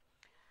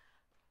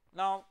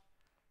 Now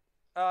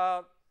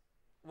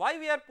why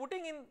we are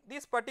putting in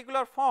this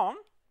particular form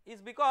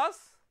is because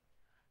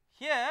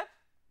here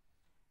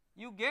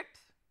you get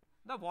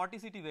the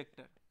vorticity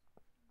vector,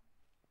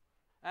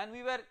 and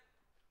we were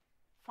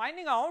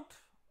finding out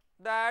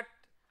that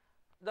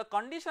the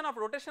condition of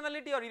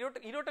rotationality or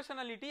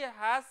irrotationality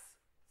has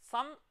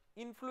some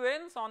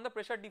influence on the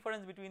pressure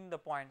difference between the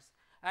points,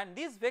 and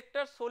this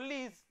vector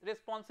solely is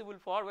responsible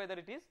for whether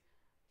it is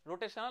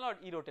rotational or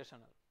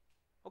irrotational.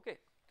 Okay.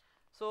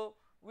 So,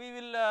 we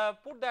will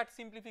put that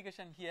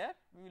simplification here,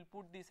 we will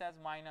put this as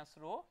minus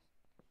rho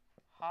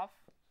half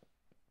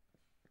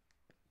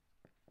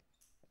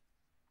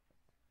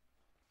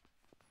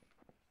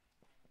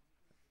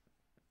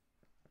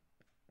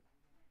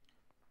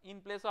in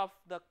place of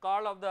the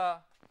curl of the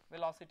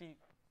velocity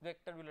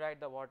vector we will write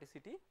the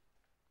vorticity,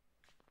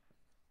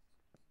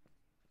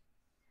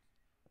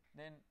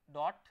 then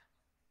dot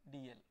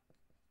dl.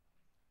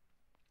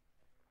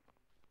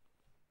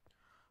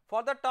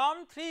 For the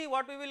term 3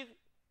 what we will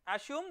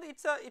assume, it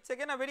is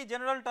again a very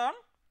general term,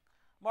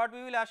 but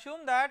we will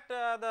assume that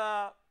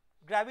the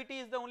gravity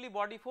is the only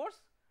body force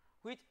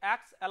which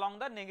acts along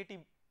the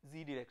negative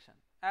z direction,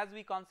 as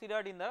we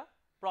considered in the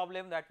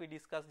problem that we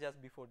discussed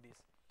just before this.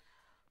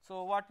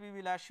 So, what we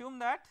will assume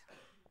that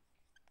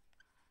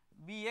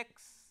Bx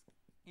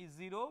is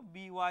 0,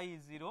 By is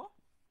 0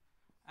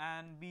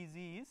 and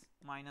Bz is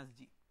minus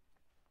g,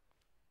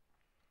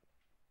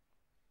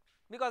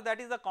 because that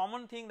is the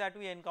common thing that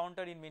we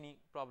encounter in many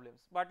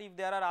problems, but if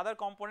there are other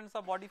components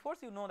of body force,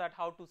 you know that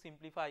how to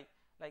simplify,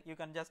 like you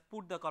can just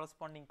put the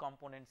corresponding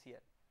components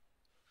here.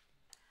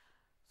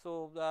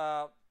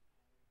 So,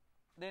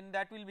 then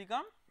that will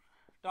become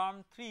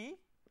term 3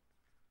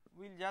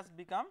 will just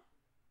become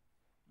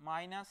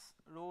minus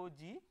rho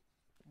g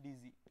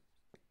dz.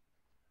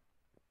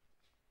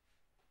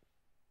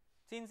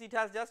 Since it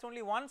has just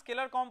only one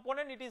scalar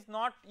component, it is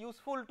not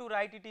useful to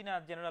write it in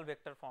a general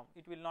vector form,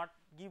 it will not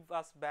give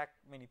us back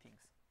many things.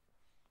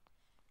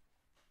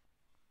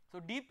 So,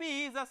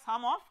 dp is the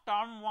sum of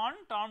term 1,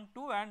 term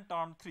 2 and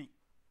term 3.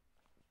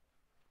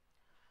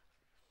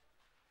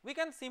 We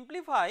can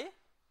simplify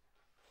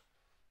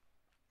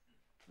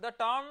the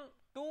term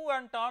 2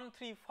 and term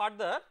 3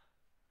 further.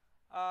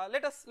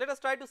 Let us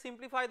try to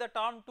simplify the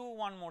term 2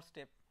 one more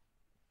step.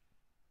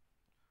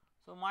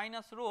 So,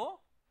 minus rho,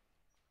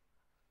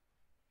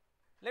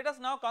 let us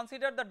now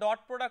consider the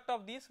dot product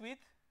of this with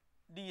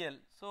dl.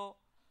 So,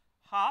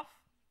 half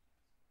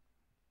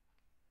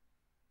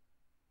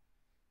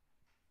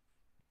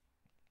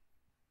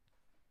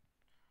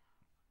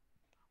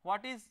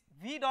what is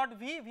v dot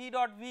v? V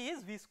dot v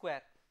is v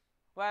square,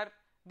 where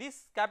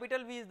this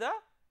capital V is the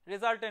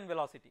resultant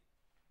velocity.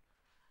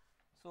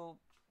 So,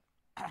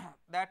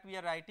 that we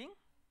are writing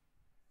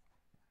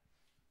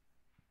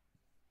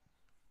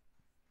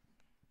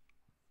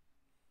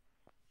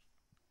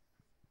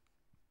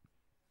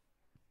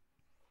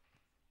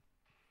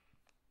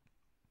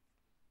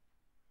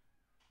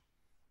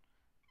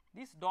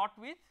this dot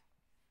with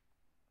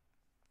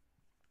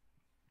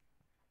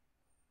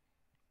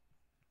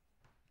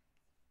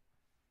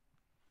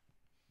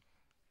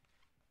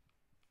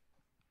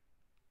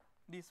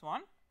this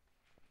one,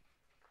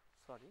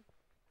 sorry,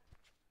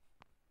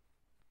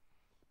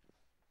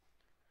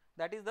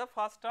 that is the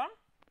first term,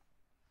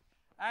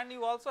 and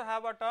you also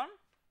have a term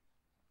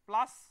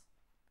plus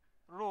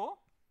rho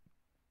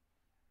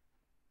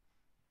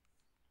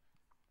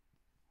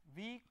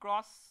v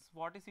cross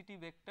vorticity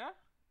vector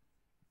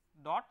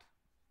dot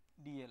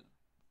dl.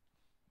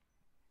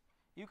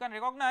 You can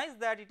recognize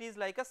that it is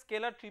like a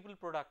scalar triple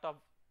product of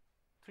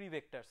 3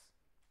 vectors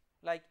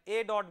like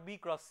a dot b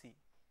cross c.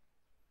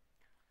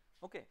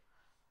 Okay.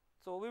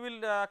 So, we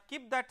will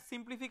keep that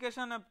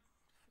simplification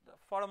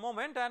for a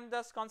moment and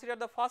just consider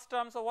the first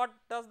term. So, what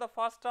does the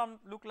first term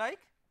look like?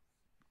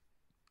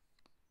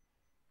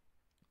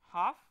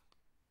 Half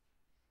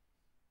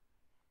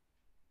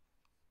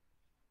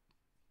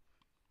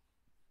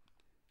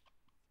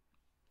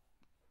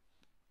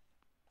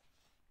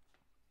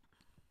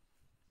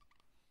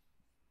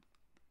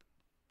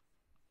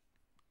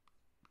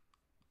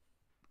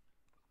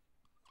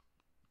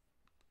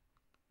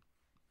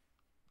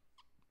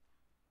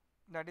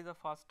that is the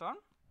first term,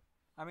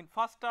 I mean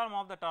first term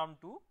of the term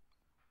 2,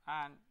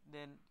 and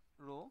then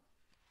rho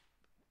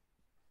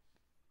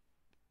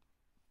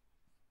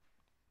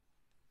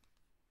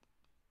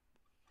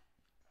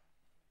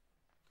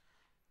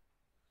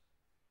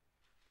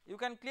you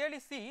can clearly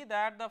see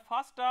that the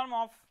first term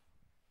of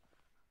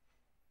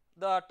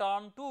the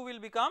term 2 will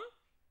become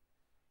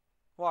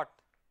what?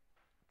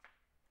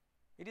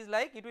 It is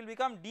like it will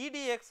become d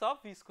dx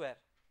of v square.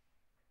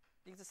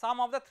 It is the sum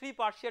of the 3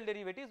 partial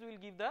derivatives will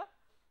give the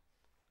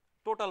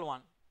total one.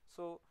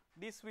 So,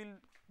 this will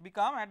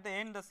become at the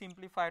end the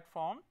simplified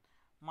form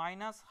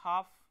minus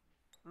half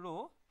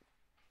rho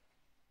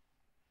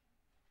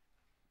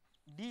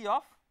d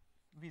of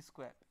v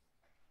square.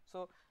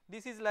 So,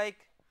 this is like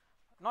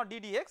not d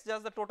dx,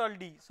 just the total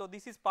d. So,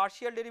 this is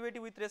partial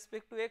derivative with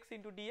respect to x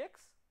into dx,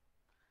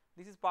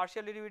 this is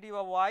partial derivative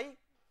of y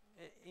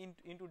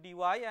into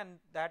dy, and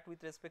that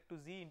with respect to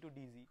z into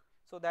dz.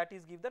 So that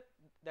is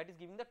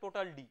giving the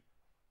total D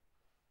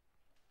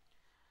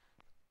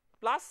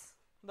plus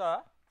the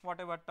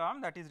whatever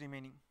term that is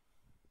remaining.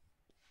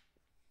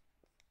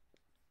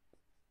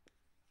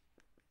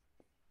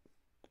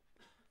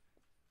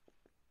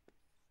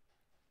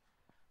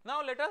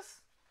 Now let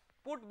us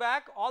put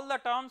back all the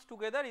terms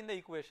together in the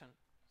equation.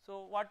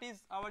 So what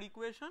is our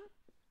equation?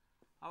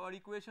 Our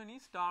equation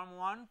is term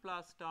 1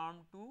 plus term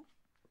 2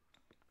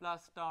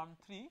 plus term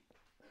 3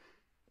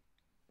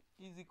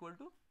 is equal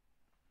to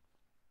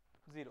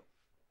 0.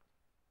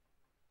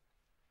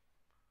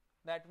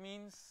 That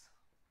means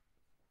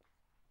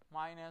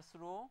minus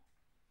rho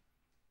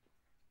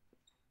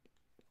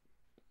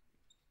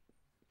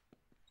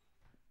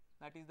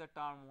that is the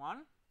term 1.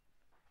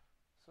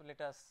 So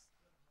let us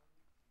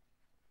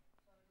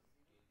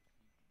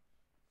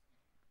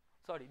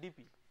sorry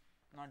dp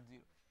not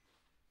 0,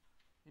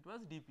 it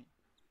was dp.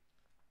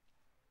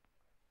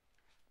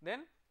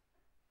 Then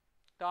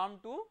term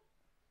 2,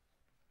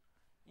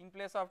 in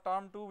place of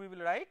term 2 we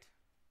will write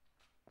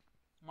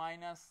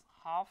minus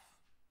half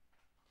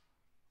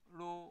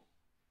rho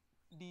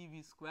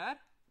dv square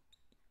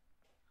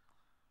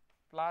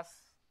plus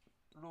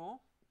rho,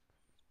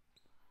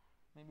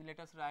 maybe let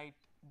us write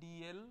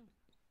dl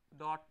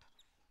dot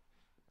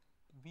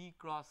v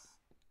cross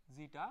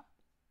zeta,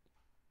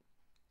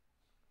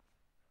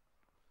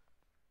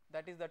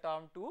 that is the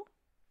term 2,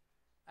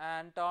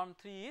 and term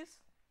 3 is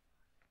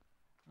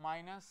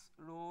minus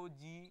rho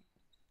g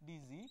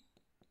dz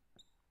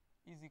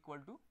is equal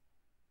to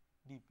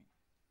dp.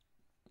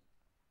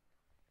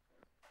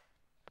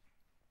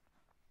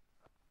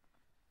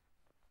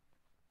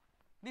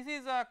 This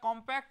is a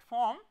compact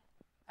form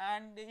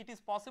and it is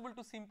possible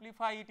to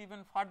simplify it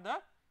even further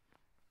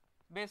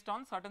based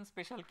on certain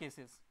special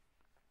cases.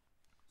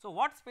 So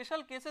what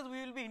special cases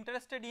we will be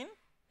interested in,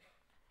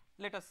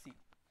 let us see.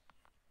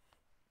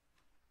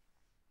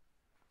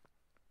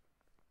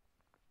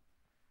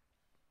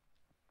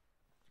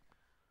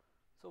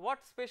 So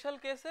what special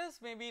cases,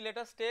 maybe let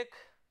us take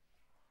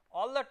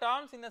all the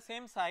terms in the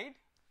same side.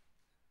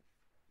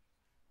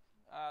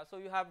 So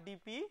you have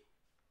dp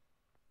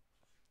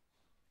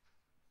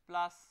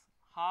plus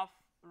half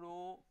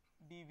rho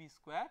dv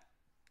square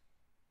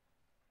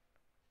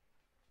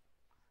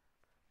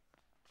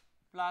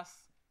plus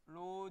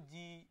rho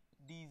g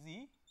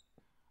dz.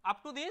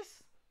 Up to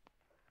this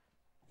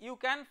you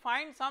can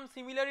find some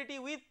similarity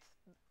with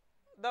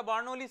the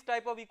Bernoulli's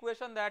type of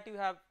equation that you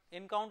have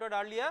encountered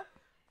earlier,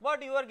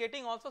 but you are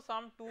getting also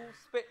some 2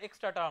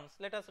 extra terms.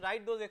 Let us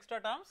write those extra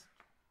terms.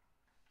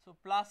 So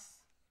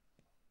plus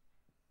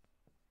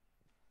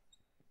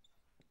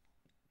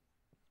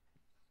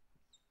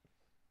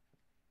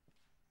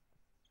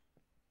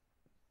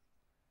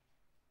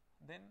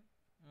then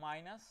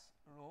minus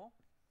rho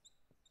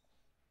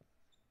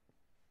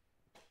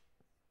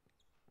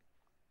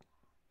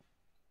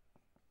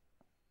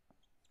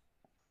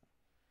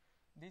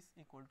this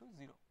equal to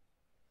 0.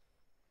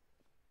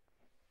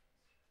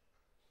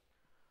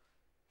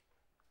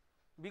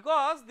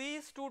 Because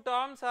these two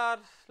terms are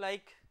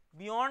like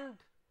beyond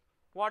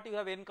what you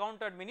have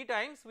encountered many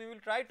times, we will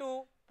try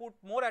to put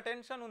more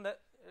attention on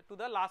to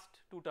the last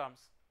two terms.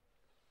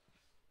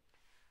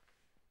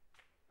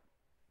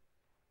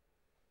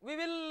 We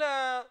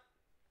will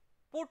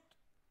put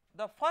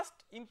the first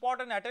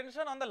important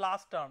attention on the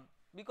last term,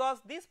 because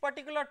this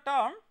particular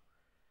term,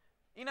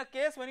 in a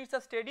case when it is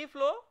a steady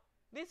flow,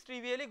 this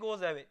trivially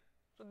goes away.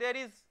 So there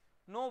is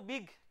no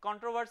big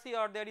controversy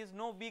or there is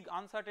no big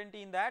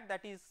uncertainty in that,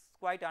 that is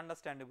quite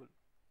understandable.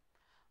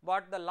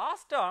 But the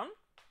last term,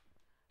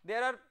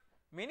 there are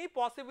many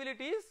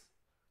possibilities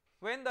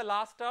when the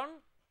last term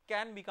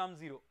can become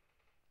 0.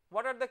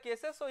 What are the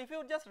cases? So if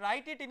you just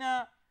write it in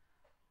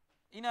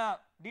a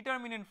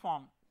determinant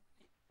form,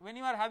 when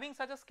you are having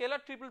such a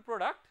scalar triple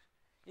product,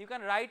 you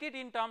can write it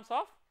in terms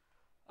of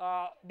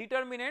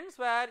determinants,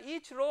 where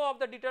each row of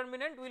the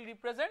determinant will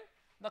represent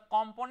the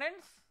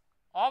components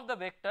of the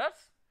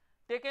vectors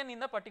taken in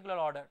the particular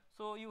order.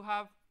 So you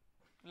have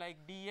like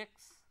dx,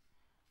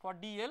 for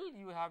dl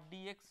you have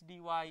dx dy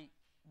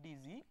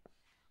dz,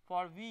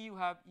 for v you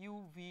have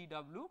u v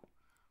w,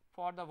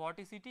 for the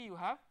vorticity you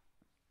have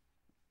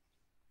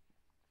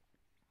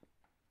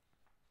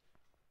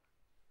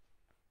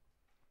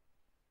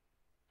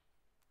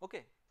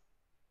okay.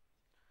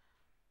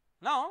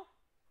 Now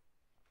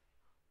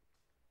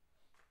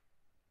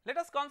let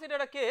us consider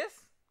a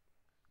case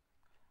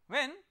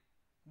when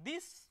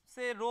this,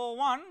 say rho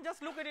 1,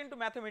 just look at it into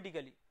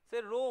mathematically, say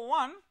rho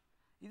 1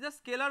 is a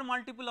scalar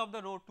multiple of the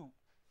rho 2.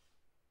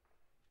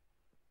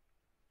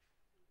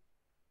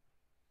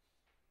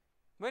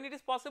 When it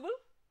is possible?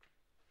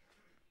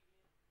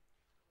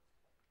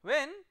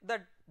 When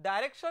the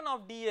direction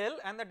of dl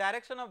and the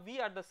direction of v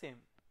are the same,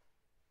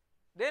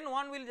 then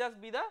one will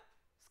just be the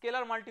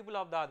scalar multiple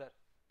of the other,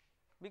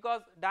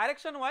 because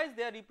direction wise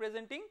they are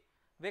representing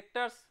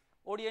vectors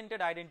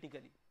oriented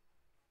identically.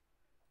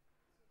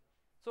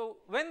 So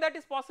when that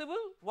is possible,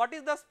 what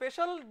is the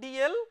special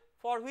dl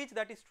for which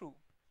that is true?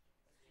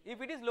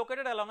 If it is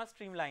located along a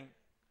streamline.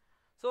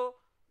 So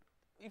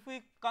if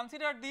we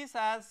consider this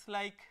as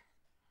like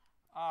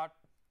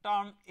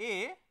term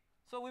A,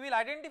 so we will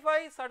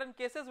identify certain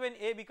cases when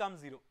A becomes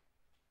 0.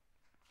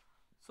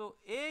 So,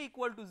 A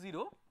equal to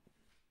 0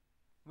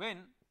 when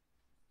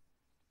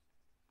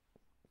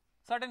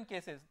certain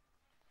cases,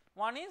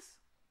 one is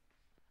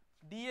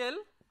dl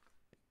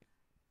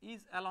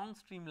is along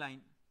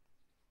streamline,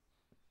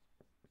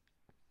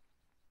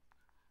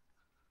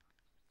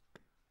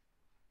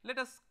 let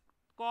us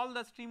call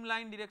the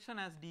streamline direction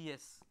as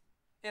ds,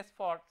 S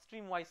for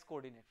streamwise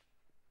coordinate.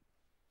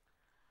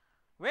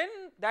 When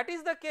that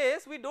is the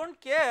case, we do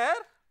not care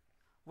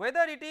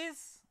whether it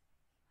is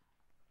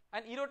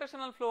an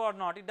irrotational flow or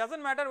not, it does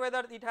not matter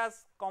whether it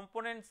has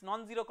components,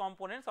 non-zero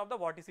components of the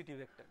vorticity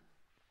vector.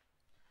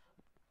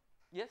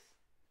 Yes?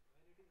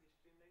 When it is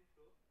streamline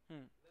flow,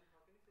 then how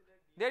can you say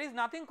that there is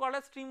nothing called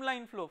a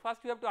streamline flow.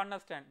 First you have to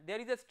understand,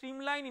 there is a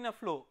streamline in a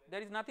flow,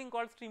 there is nothing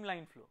called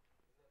streamline flow.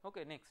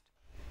 Okay, next.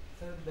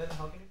 Sir, then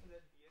how can you say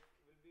that ds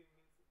will be means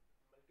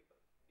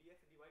multiple,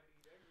 ds divide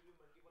d will be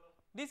multiple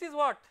of, This is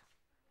what?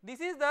 This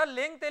is the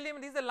length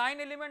element, this is the line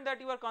element that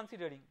you are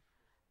considering.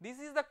 This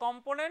is the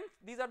component,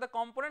 these are the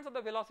components of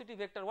the velocity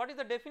vector. What is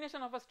the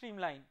definition of a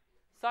streamline?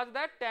 Such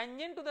that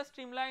tangent to the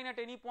streamline at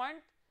any point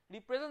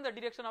represents the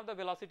direction of the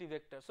velocity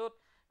vector. So,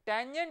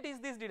 tangent is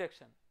this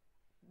direction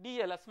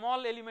dl, a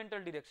small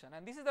elemental direction,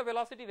 and this is the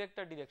velocity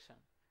vector direction.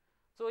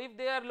 So, if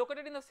they are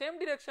located in the same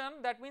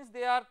direction, that means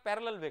they are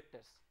parallel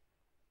vectors.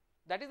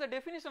 That is the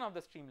definition of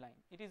the streamline,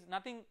 it is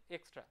nothing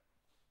extra.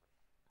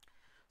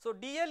 So,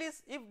 dl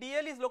is, if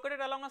dl is located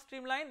along a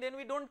streamline, then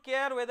we do not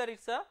care whether it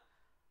is a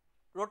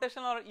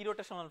rotational or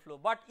irrotational flow,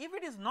 but if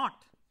it is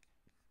not,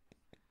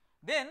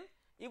 then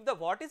if the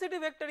vorticity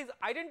vector is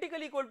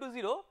identically equal to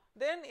 0,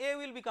 then A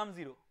will become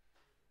 0,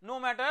 no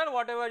matter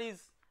whatever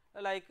is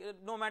like,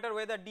 no matter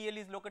whether dl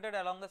is located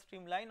along the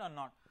streamline or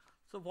not.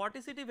 So,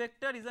 vorticity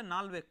vector is a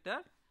null vector,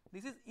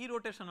 this is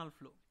irrotational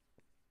flow.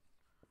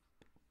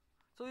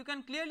 So, you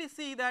can clearly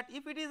see that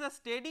if it is a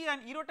steady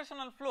and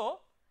irrotational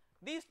flow,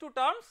 these two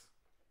terms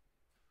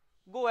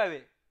go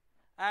away,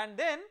 and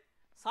then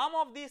sum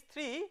of these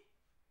three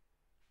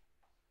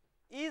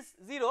is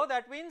 0,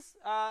 that means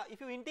if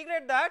you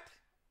integrate that,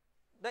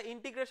 the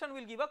integration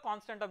will give a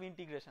constant of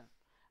integration,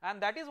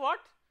 and that is what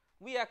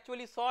we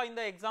actually saw in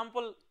the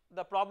example,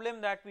 the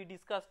problem that we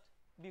discussed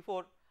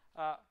before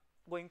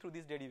going through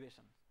this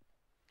derivation.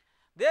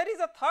 There is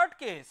a third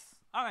case,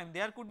 I mean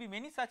there could be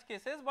many such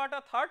cases, but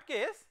a third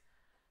case,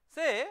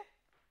 say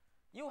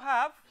you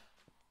have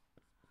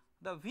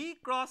the V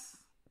cross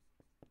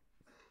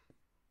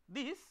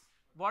this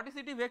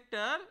vorticity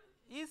vector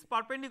is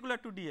perpendicular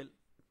to dl.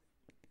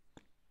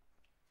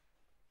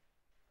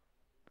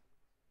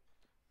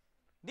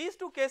 These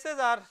two cases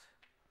are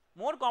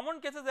more common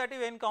cases that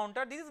you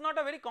encounter. This is not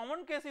a very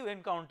common case you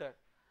encounter,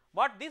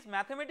 but this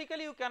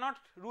mathematically you cannot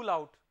rule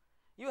out.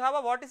 You have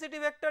a vorticity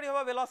vector, you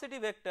have a velocity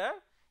vector,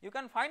 you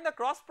can find the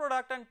cross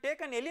product and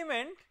take an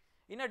element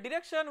in a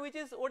direction which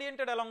is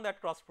oriented along that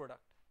cross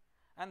product,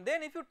 and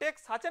then if you take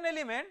such an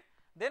element,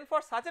 then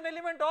for such an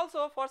element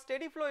also for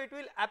steady flow it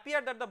will appear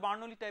that the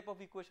Bernoulli type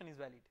of equation is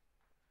valid.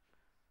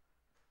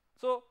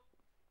 So,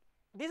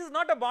 this is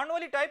not a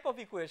Bernoulli type of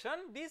equation,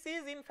 this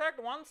is in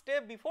fact one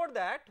step before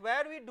that,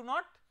 where we do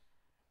not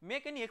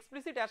make any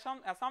explicit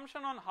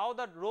assumption on how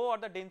the rho or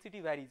the density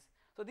varies.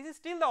 So, this is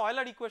still the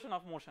Euler equation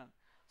of motion.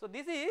 So,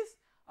 this is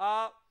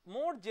a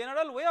more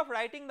general way of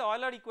writing the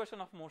Euler equation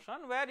of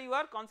motion, where you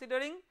are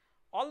considering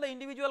all the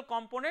individual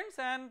components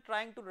and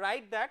trying to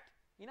write that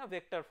in a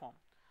vector form,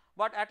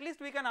 but at least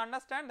we can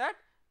understand that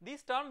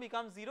this term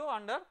becomes 0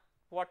 under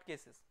what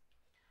cases.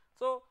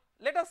 So,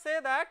 let us say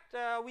that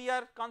we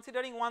are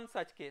considering one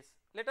such case.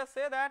 Let us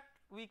say that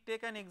we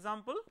take an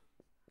example,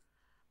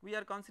 we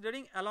are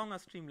considering along a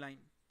streamline.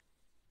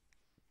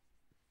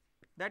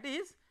 That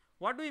is,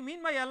 what do we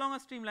mean by along a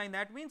streamline?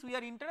 That means we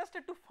are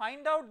interested to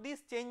find out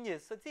these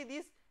changes. So, see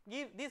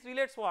this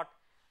relates what?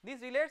 This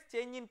relates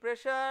change in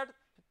pressure,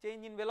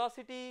 change in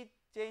velocity,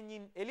 change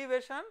in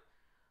elevation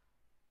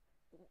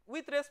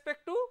with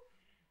respect to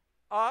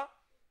a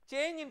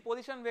change in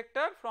position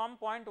vector from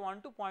point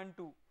 1 to point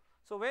 2.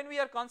 So, when we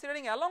are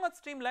considering along a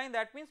streamline,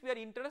 that means we are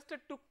interested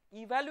to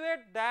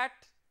evaluate that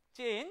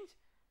change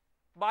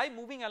by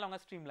moving along a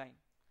streamline.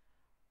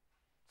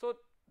 So,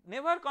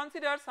 never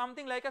consider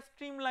something like a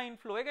streamline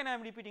flow, again I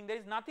am repeating, there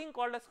is nothing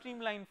called a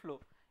streamline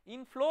flow.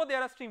 In flow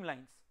there are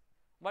streamlines,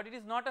 but it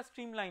is not a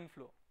streamline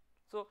flow.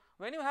 So,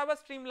 when you have a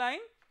streamline,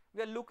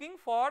 we are looking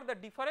for the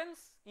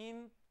difference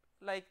in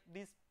like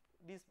these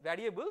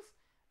variables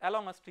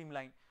along a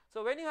streamline.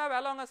 So, when you have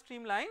along a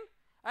streamline,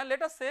 and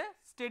let us say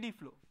steady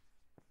flow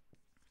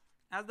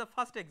as the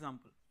first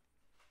example,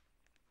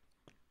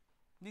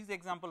 this is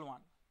example 1.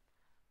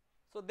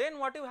 So, then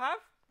what you have,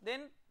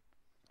 then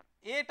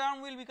a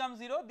term will become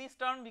 0, this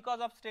term because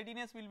of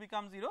steadiness will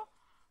become 0.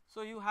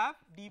 So, you have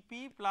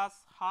dp plus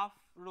half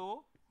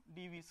rho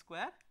dv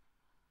square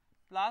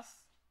plus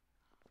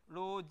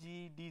rho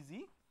g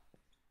dz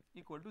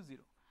equal to 0.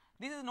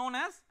 This is known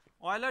as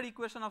Euler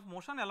equation of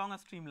motion along a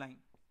streamline.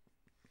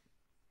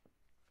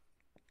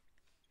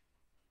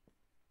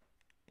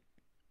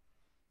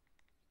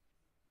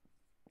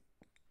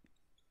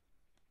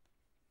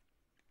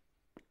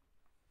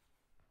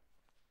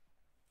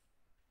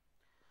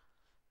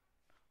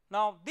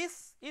 Now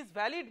this is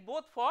valid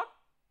both for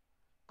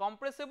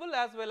compressible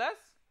as well as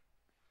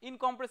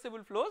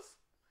incompressible flows.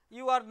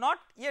 You are not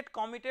yet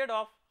committed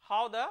of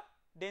how the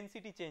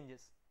density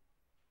changes.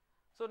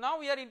 So now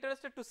we are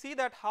interested to see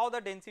that how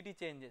the density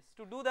changes.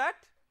 To do that,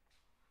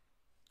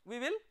 we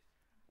will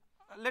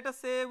let us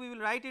say we will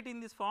write it in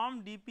this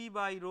form dP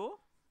by rho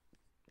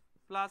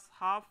plus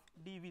half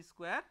dV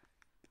square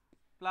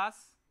plus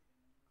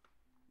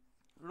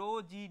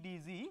rho g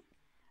dz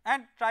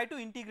and try to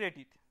integrate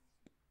it.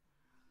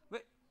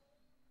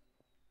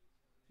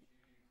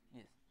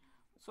 Yes.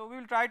 So we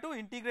will try to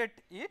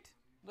integrate it,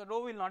 the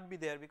rho will not be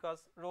there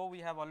because rho we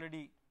have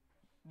already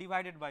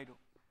divided by rho.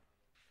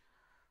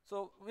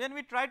 So when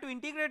we try to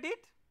integrate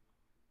it,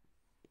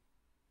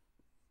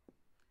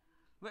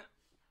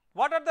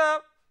 what are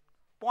the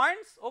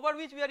points over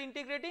which we are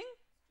integrating?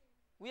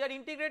 We are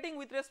integrating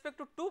with respect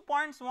to 2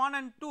 points 1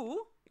 and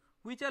 2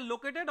 which are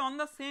located on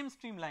the same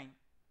streamline,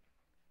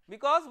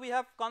 because we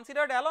have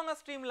considered along a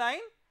streamline,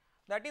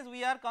 that is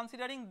we are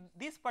considering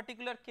this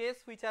particular case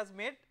which has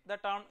made the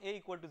term A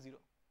equal to 0.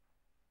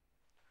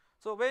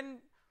 So when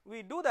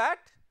we do that,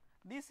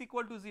 this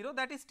equal to 0,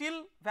 that is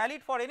still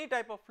valid for any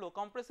type of flow,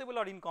 compressible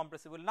or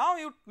incompressible. Now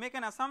you make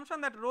an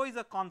assumption that rho is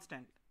a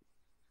constant,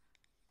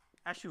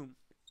 assume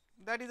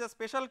that is a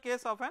special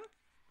case of an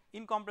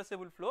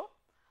incompressible flow.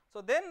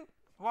 So then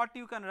what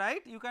you can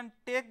write, you can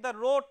take the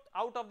rho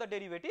out of the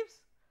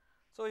derivatives.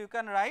 So you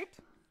can write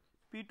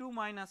P2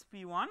 minus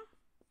P1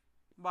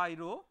 by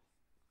rho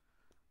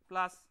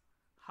plus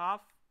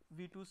half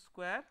V2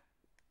 square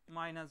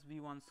minus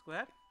V1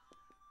 square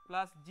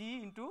plus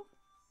G into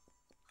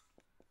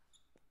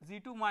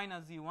Z2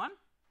 minus Z1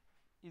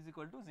 is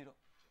equal to 0.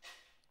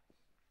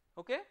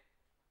 Okay.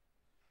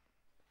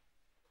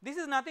 This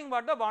is nothing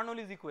but the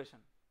Bernoulli's equation,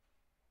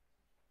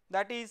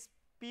 that is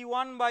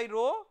P1 by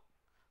rho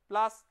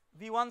plus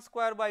V1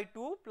 square by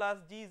 2 plus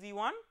G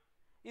Z1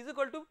 is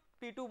equal to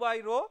P2 by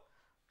rho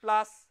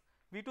plus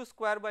V2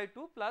 square by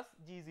 2 plus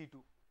G Z2.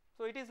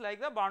 So it is like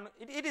the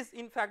it is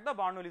in fact the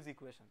Bernoulli's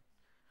equation.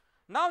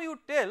 Now you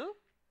tell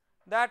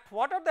that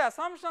what are the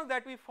assumptions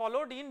that we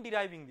followed in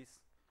deriving this.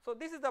 So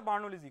this is the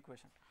Bernoulli's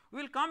equation.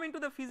 We will come into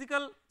the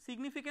physical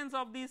significance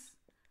of this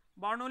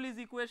Bernoulli's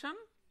equation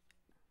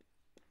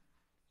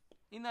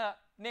in the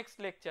next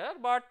lecture,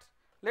 but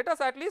let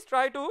us at least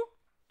try to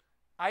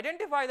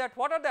identify that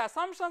what are the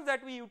assumptions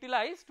that we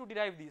utilize to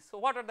derive this. So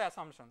what are the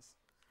assumptions?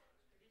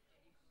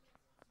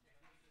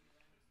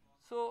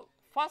 So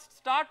first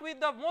start with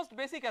the most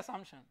basic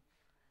assumption.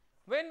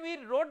 When we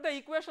wrote the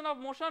equation of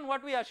motion,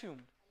 what we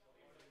assumed?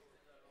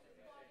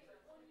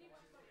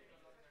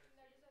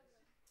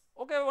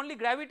 Okay, only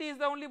gravity is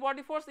the only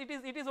body force, it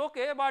is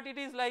okay, but it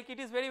is like it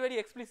is very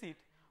explicit.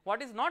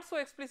 What is not so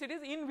explicit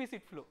is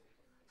inviscid flow.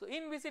 So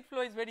inviscid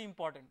flow is very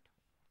important.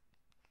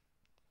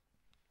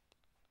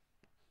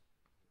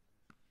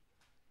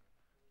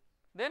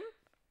 Then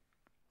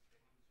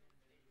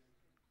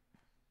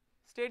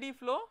steady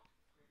flow,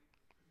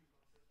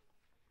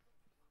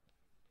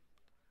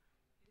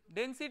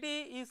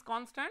 density is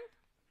constant,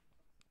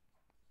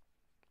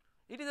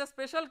 it is a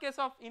special case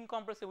of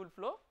incompressible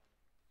flow,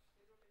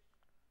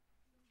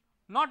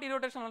 not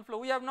irrotational flow.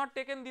 We have not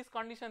taken this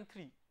condition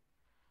 3.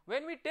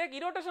 When we take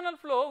irrotational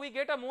flow, we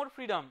get a more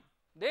freedom,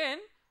 then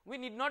we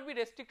need not be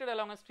restricted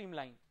along a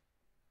streamline.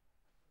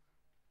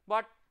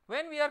 But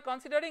when we are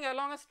considering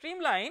along a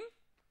streamline,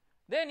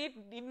 then it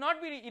need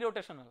not be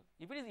irrotational.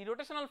 If it is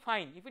irrotational,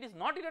 fine, if it is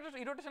not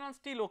irrotational,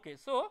 still okay.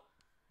 So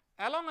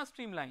along a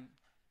streamline,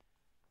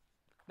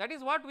 that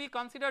is what we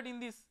considered in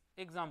this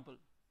example,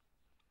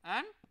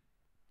 and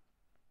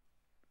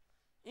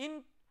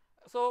in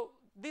so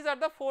these are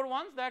the 4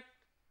 ones that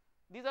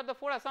these are the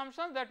 4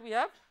 assumptions that we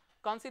have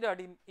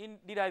considered in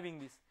deriving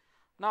this.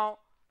 Now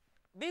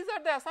these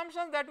are the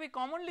assumptions that we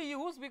commonly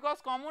use, because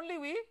commonly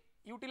we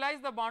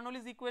utilize the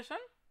Bernoulli's equation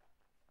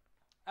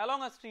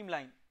along a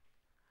streamline.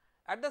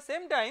 At the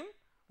same time,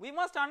 we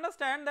must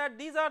understand that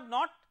these are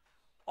not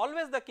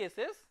always the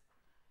cases.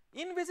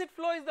 Inviscid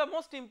flow is the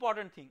most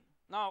important thing.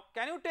 Now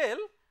can you tell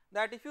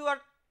that if you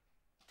are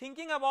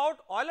thinking about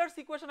Euler's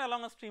equation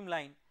along a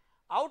streamline,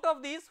 out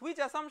of these which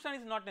assumption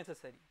is not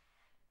necessary?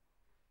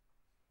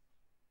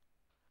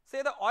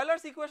 Say the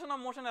Euler's equation of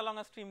motion along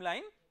a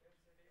streamline,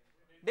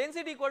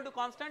 density equal to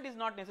constant is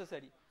not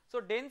necessary.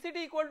 So density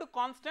equal to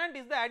constant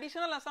is the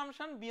additional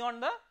assumption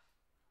beyond the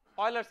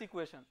Euler's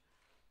equation.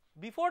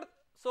 Before,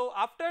 so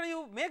after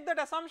you make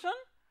that assumption,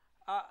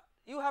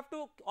 you have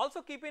to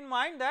also keep in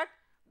mind that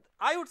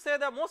I would say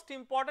the most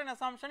important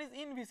assumption is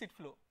inviscid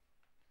flow,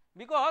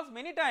 because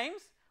many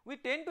times we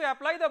tend to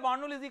apply the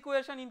Bernoulli's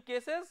equation in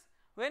cases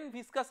when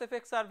viscous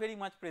effects are very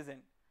much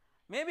present.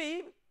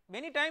 Maybe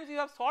many times you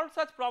have solved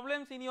such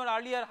problems in your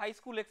earlier high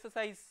school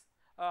exercise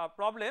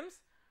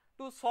problems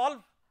to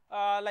solve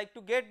like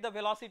to get the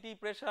velocity,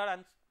 pressure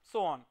and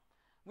so on.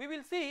 We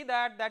will see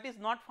that that is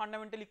not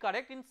fundamentally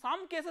correct. In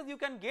some cases you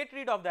can get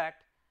rid of that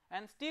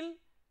and still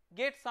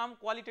get some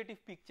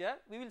qualitative picture.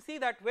 We will see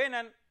that when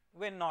and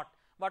when not,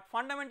 but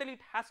fundamentally it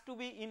has to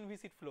be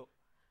inviscid flow.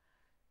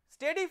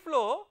 Steady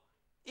flow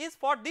is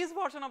for this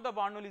version of the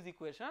Bernoulli's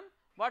equation,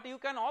 but you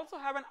can also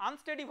have an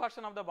unsteady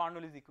version of the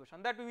Bernoulli's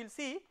equation, that we will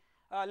see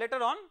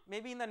later on,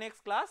 maybe in the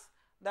next class,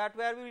 that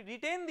where we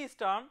retain this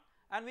term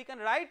and we can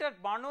write a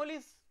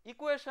Bernoulli's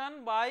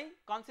equation by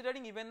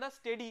considering even the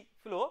steady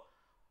flow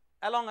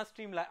along a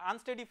streamline,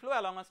 unsteady flow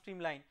along a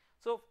streamline.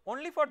 So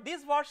only for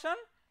this version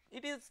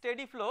it is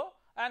steady flow,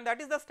 and that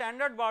is the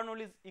standard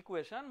Bernoulli's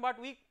equation, but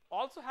we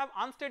also have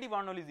unsteady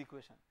Bernoulli's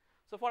equation.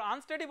 So for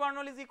unsteady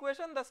Bernoulli's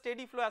equation, the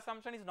steady flow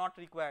assumption is not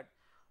required.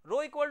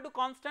 Rho equal to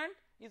constant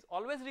is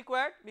always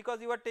required,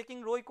 because you are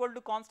taking rho equal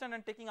to constant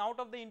and taking out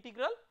of the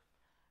integral,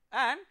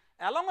 and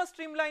along a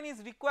streamline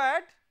is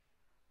required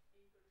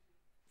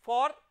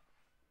for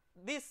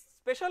this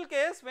special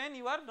case when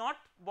you are not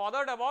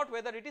bothered about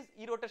whether it is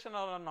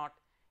irrotational or not.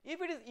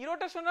 If it is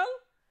irrotational,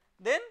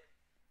 then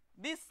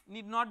this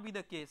need not be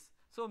the case,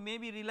 so may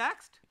be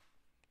relaxed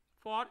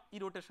for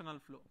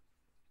irrotational flow.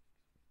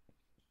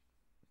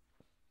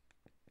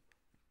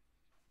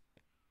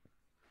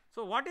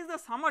 So what is the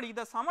summary?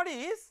 The summary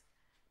is,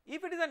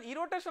 if it is an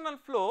irrotational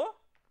flow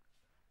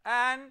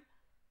and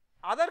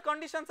other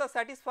conditions are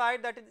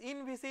satisfied, that is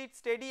inviscid,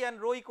 steady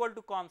and rho equal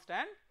to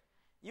constant,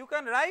 you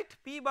can write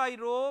P by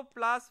rho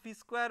plus V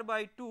square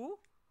by 2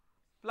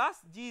 plus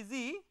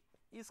Gz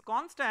is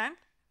constant,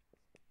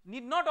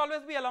 need not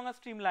always be along a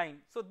streamline.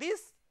 So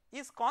this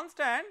is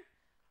constant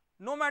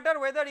no matter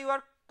whether you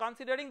are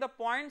considering the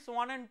points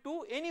 1 and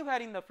 2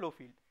 anywhere in the flow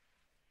field,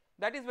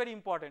 that is very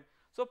important.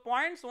 So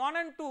points 1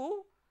 and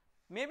 2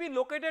 may be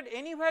located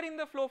anywhere in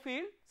the flow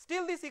field,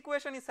 still this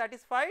equation is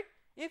satisfied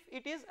if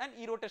it is an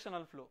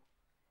irrotational flow.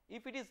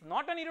 If it is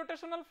not an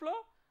irrotational flow,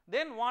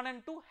 then 1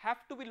 and 2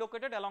 have to be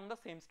located along the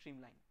same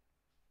streamline.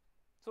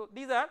 So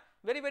these are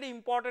very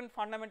important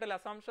fundamental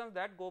assumptions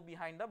that go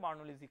behind the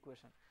Bernoulli's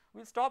equation. We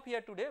will stop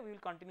here today, we will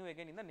continue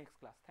again in the next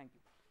class. Thank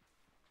you.